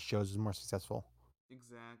pure kids shows was more successful.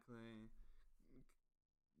 exactly.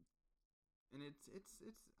 And it's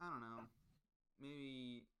I don't know.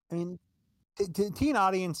 Maybe I mean, teen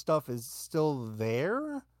audience stuff is still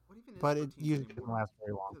there, what even is but for it teens usually doesn't anymore? last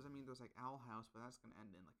very long. Because I mean, there's like Owl House, but that's gonna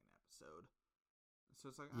end in like an episode. So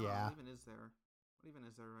it's like I don't know. Yeah, What even is there? What even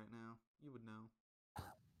is there right now? You would know.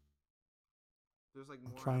 There's like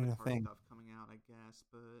I'm more trying to Avatar think. stuff coming out, I guess,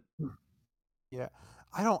 but Yeah,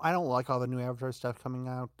 I don't like all the new Avatar stuff coming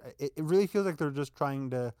out. It really feels like they're just trying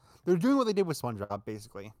to they're doing what they did with SpongeBob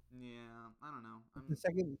basically. yeah, I don't know. The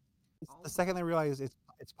second the I'll second they realize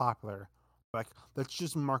it's popular, like let's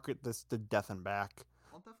just market this to death and back.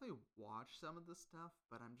 I'll definitely watch some of the stuff,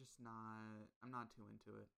 but I'm just not. I'm not too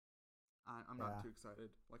into it. I'm not Yeah, too excited.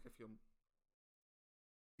 Like I feel.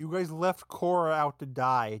 you guys left Korra out to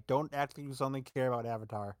die. Don't act like you suddenly care about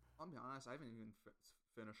Avatar. I'll be honest. I haven't even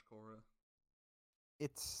finished Korra.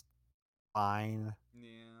 It's fine.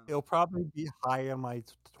 Yeah, It'll probably be high on my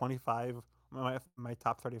 25, my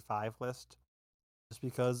top 35 list, just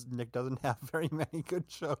because Nick doesn't have very many good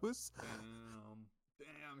shows.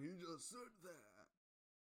 damn. He just said that.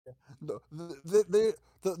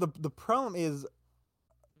 The problem is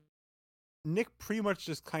Nick pretty much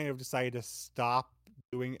just kind of decided to stop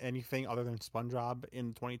doing anything other than SpongeBob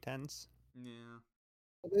in the 2010s. Yeah.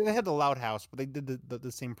 They had the Loud House, but they did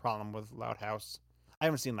the same problem with Loud House. I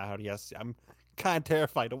haven't seen Loud House yet. I'm kind of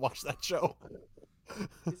terrified to watch that show.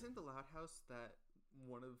 Isn't the Loud House that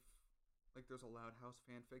one of like there's a Loud House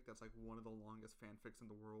fanfic that's like one of the longest fanfics in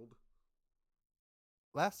the world?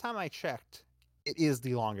 Last time I checked, it is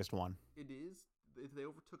the longest one. It is. They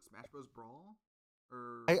overtook Smash Bros. Brawl,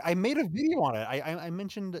 or I made a video on it. I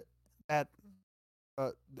mentioned that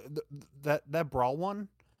that Brawl one,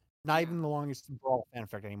 not even yeah. the longest Brawl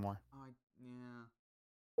fanfic anymore. Yeah.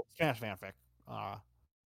 Smash fanfic. Uh,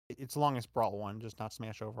 it's the longest Brawl one, just not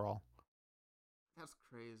Smash overall. That's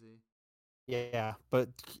crazy. Yeah, but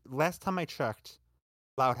last time I checked,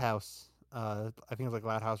 Loud House, I think it's like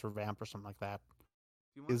Loud House Revamp or something like that,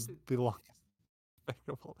 Do you want is to do? the longest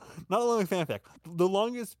not only fanfic, the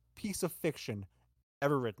longest piece of fiction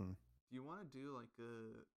ever written. Do you want to do like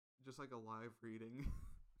a just like a live reading?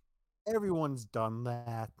 Everyone's done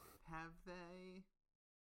that. Have they?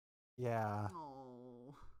 Yeah.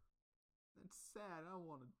 Oh, that's sad. I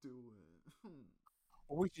want to do it.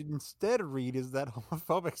 What we should instead read is that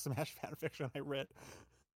homophobic Smash fanfiction I read.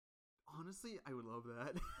 Honestly, I would love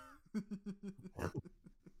that.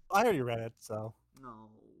 I already read it, so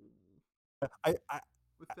No, I I,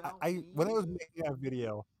 without I when I me, was making that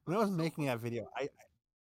video, when I I'm was so making that video, hopeful. I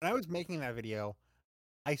when I was making that video,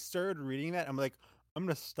 I started reading that. I'm like, I'm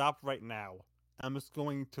gonna stop right now. I'm just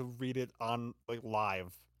going to read it on like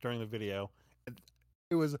live during the video.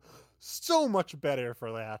 It was so much better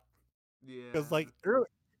for that because Yeah. like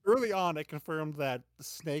early on, it confirmed that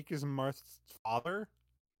Snake is Marth's father,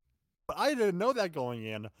 but I didn't know that going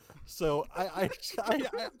in. So I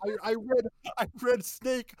read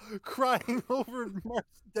Snake crying over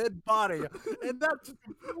Marth's dead body, and that just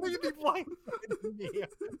completely blindsided me.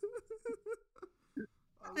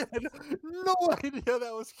 Oh, I had no idea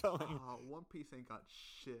that was coming. One Piece ain't got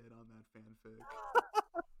shit on that fanfic.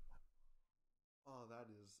 Oh, that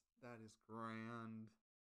is grand.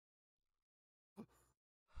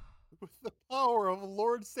 With the power of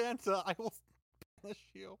Lord Santa, I will banish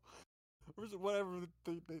you. Or is it whatever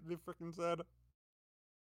they freaking said?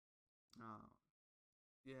 Oh,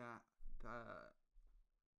 yeah.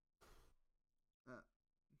 Uh,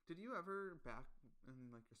 did you ever back in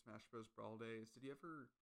like your Smash Bros. Brawl days? Did you ever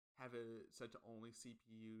have it set to only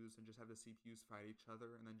CPUs and just have the CPUs fight each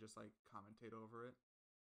other and then just like commentate over it?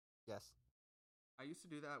 Yes. I used to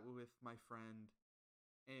do that with my friend,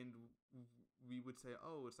 and we would say,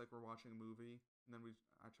 "Oh, it's like we're watching a movie," and then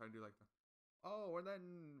I try to do like the, "Oh, and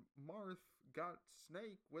then Marth got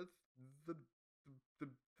Snake with the the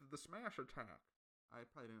the smash attack." I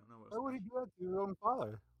probably didn't know what a Why would he smash, do that to your own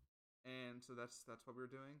father? and so that's what we were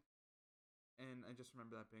doing, and I just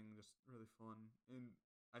remember that being just really fun, and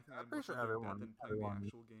I think I I'm had more pretty sure fun doing that than playing the everyone,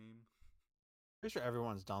 actual game. pretty sure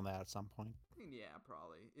everyone's done that at some point. I mean, yeah,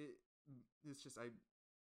 probably. It's just I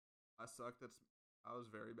suck. I was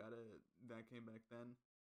very bad at that game back then.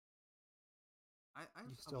 I You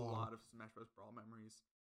have a still are. lot of Smash Bros. Brawl memories.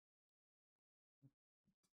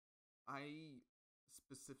 I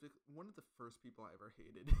specific one of the first people I ever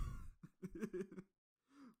hated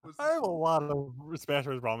was I this have a lot of Smash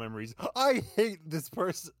Bros. Brawl memories. I hate this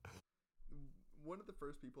person. one of the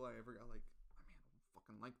first people I ever got like, I mean, I don't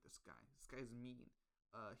fucking like this guy. This guy's mean.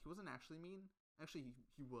 He wasn't actually mean. Actually,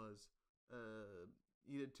 he was.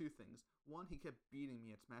 He did two things. One, he kept beating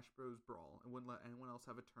me at Smash Bros. Brawl and wouldn't let anyone else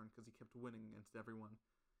have a turn because he kept winning against everyone,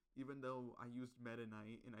 even though I used Meta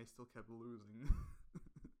Knight and I still kept losing.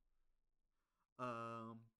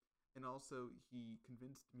 um, and also he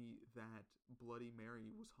convinced me that Bloody Mary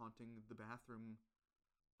was haunting the bathroom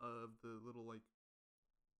of the little like,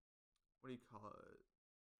 what do you call it?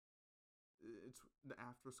 It's the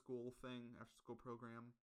after school thing, after school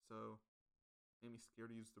program. So made me scared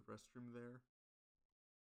to use the restroom there.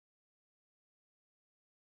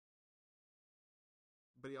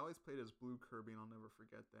 But he always played as Blue Kirby, and I'll never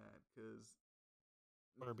forget that because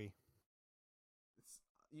Kirby. it's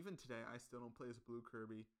even today I still don't play as Blue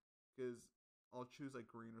Kirby because I'll choose like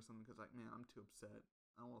green or something because like man I'm too upset.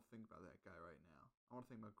 I don't want to think about that guy right now. I want to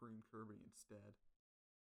think about Green Kirby instead.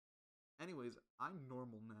 Anyways, I'm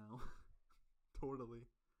normal now. Totally.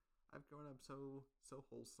 I've grown up so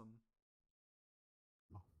wholesome.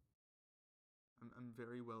 I'm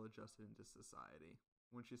very well adjusted into society.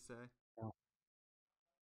 Wouldn't you say? No.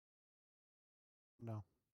 No.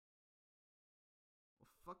 Well,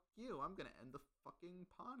 fuck you. I'm gonna end the fucking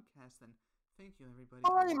podcast then. Thank you everybody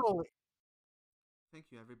for watching. Finally. Thank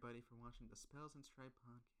you everybody for watching the Spells and Stripe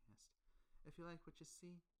podcast. If you like what you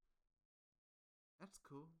see, that's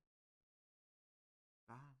cool.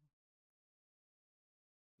 Bye.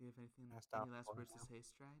 Do you have any last words to say,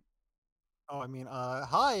 Stripe? Oh, I mean,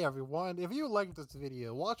 hi everyone. If you liked this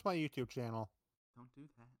video, watch my YouTube channel. Don't do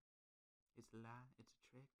that. It's a lie. It's a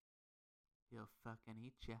trick. He'll fucking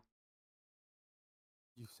eat ya.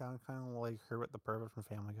 You sound kind of like Herbert the Pervert from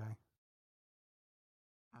Family Guy.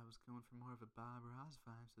 I was going for more of a Bob Ross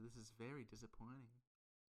vibe, so this is very disappointing.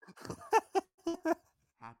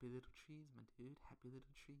 Happy little trees, my dude. Happy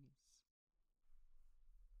little trees.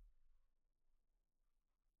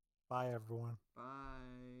 Bye, everyone.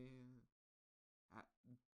 Bye.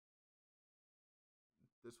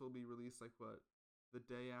 This will be released like what? The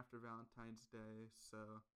day after Valentine's Day, so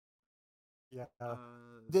Yeah.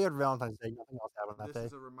 Day of Valentine's Day. Nothing else happened that day.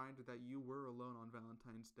 This is a reminder that you were alone on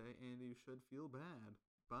Valentine's Day and you should feel bad.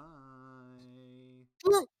 Bye.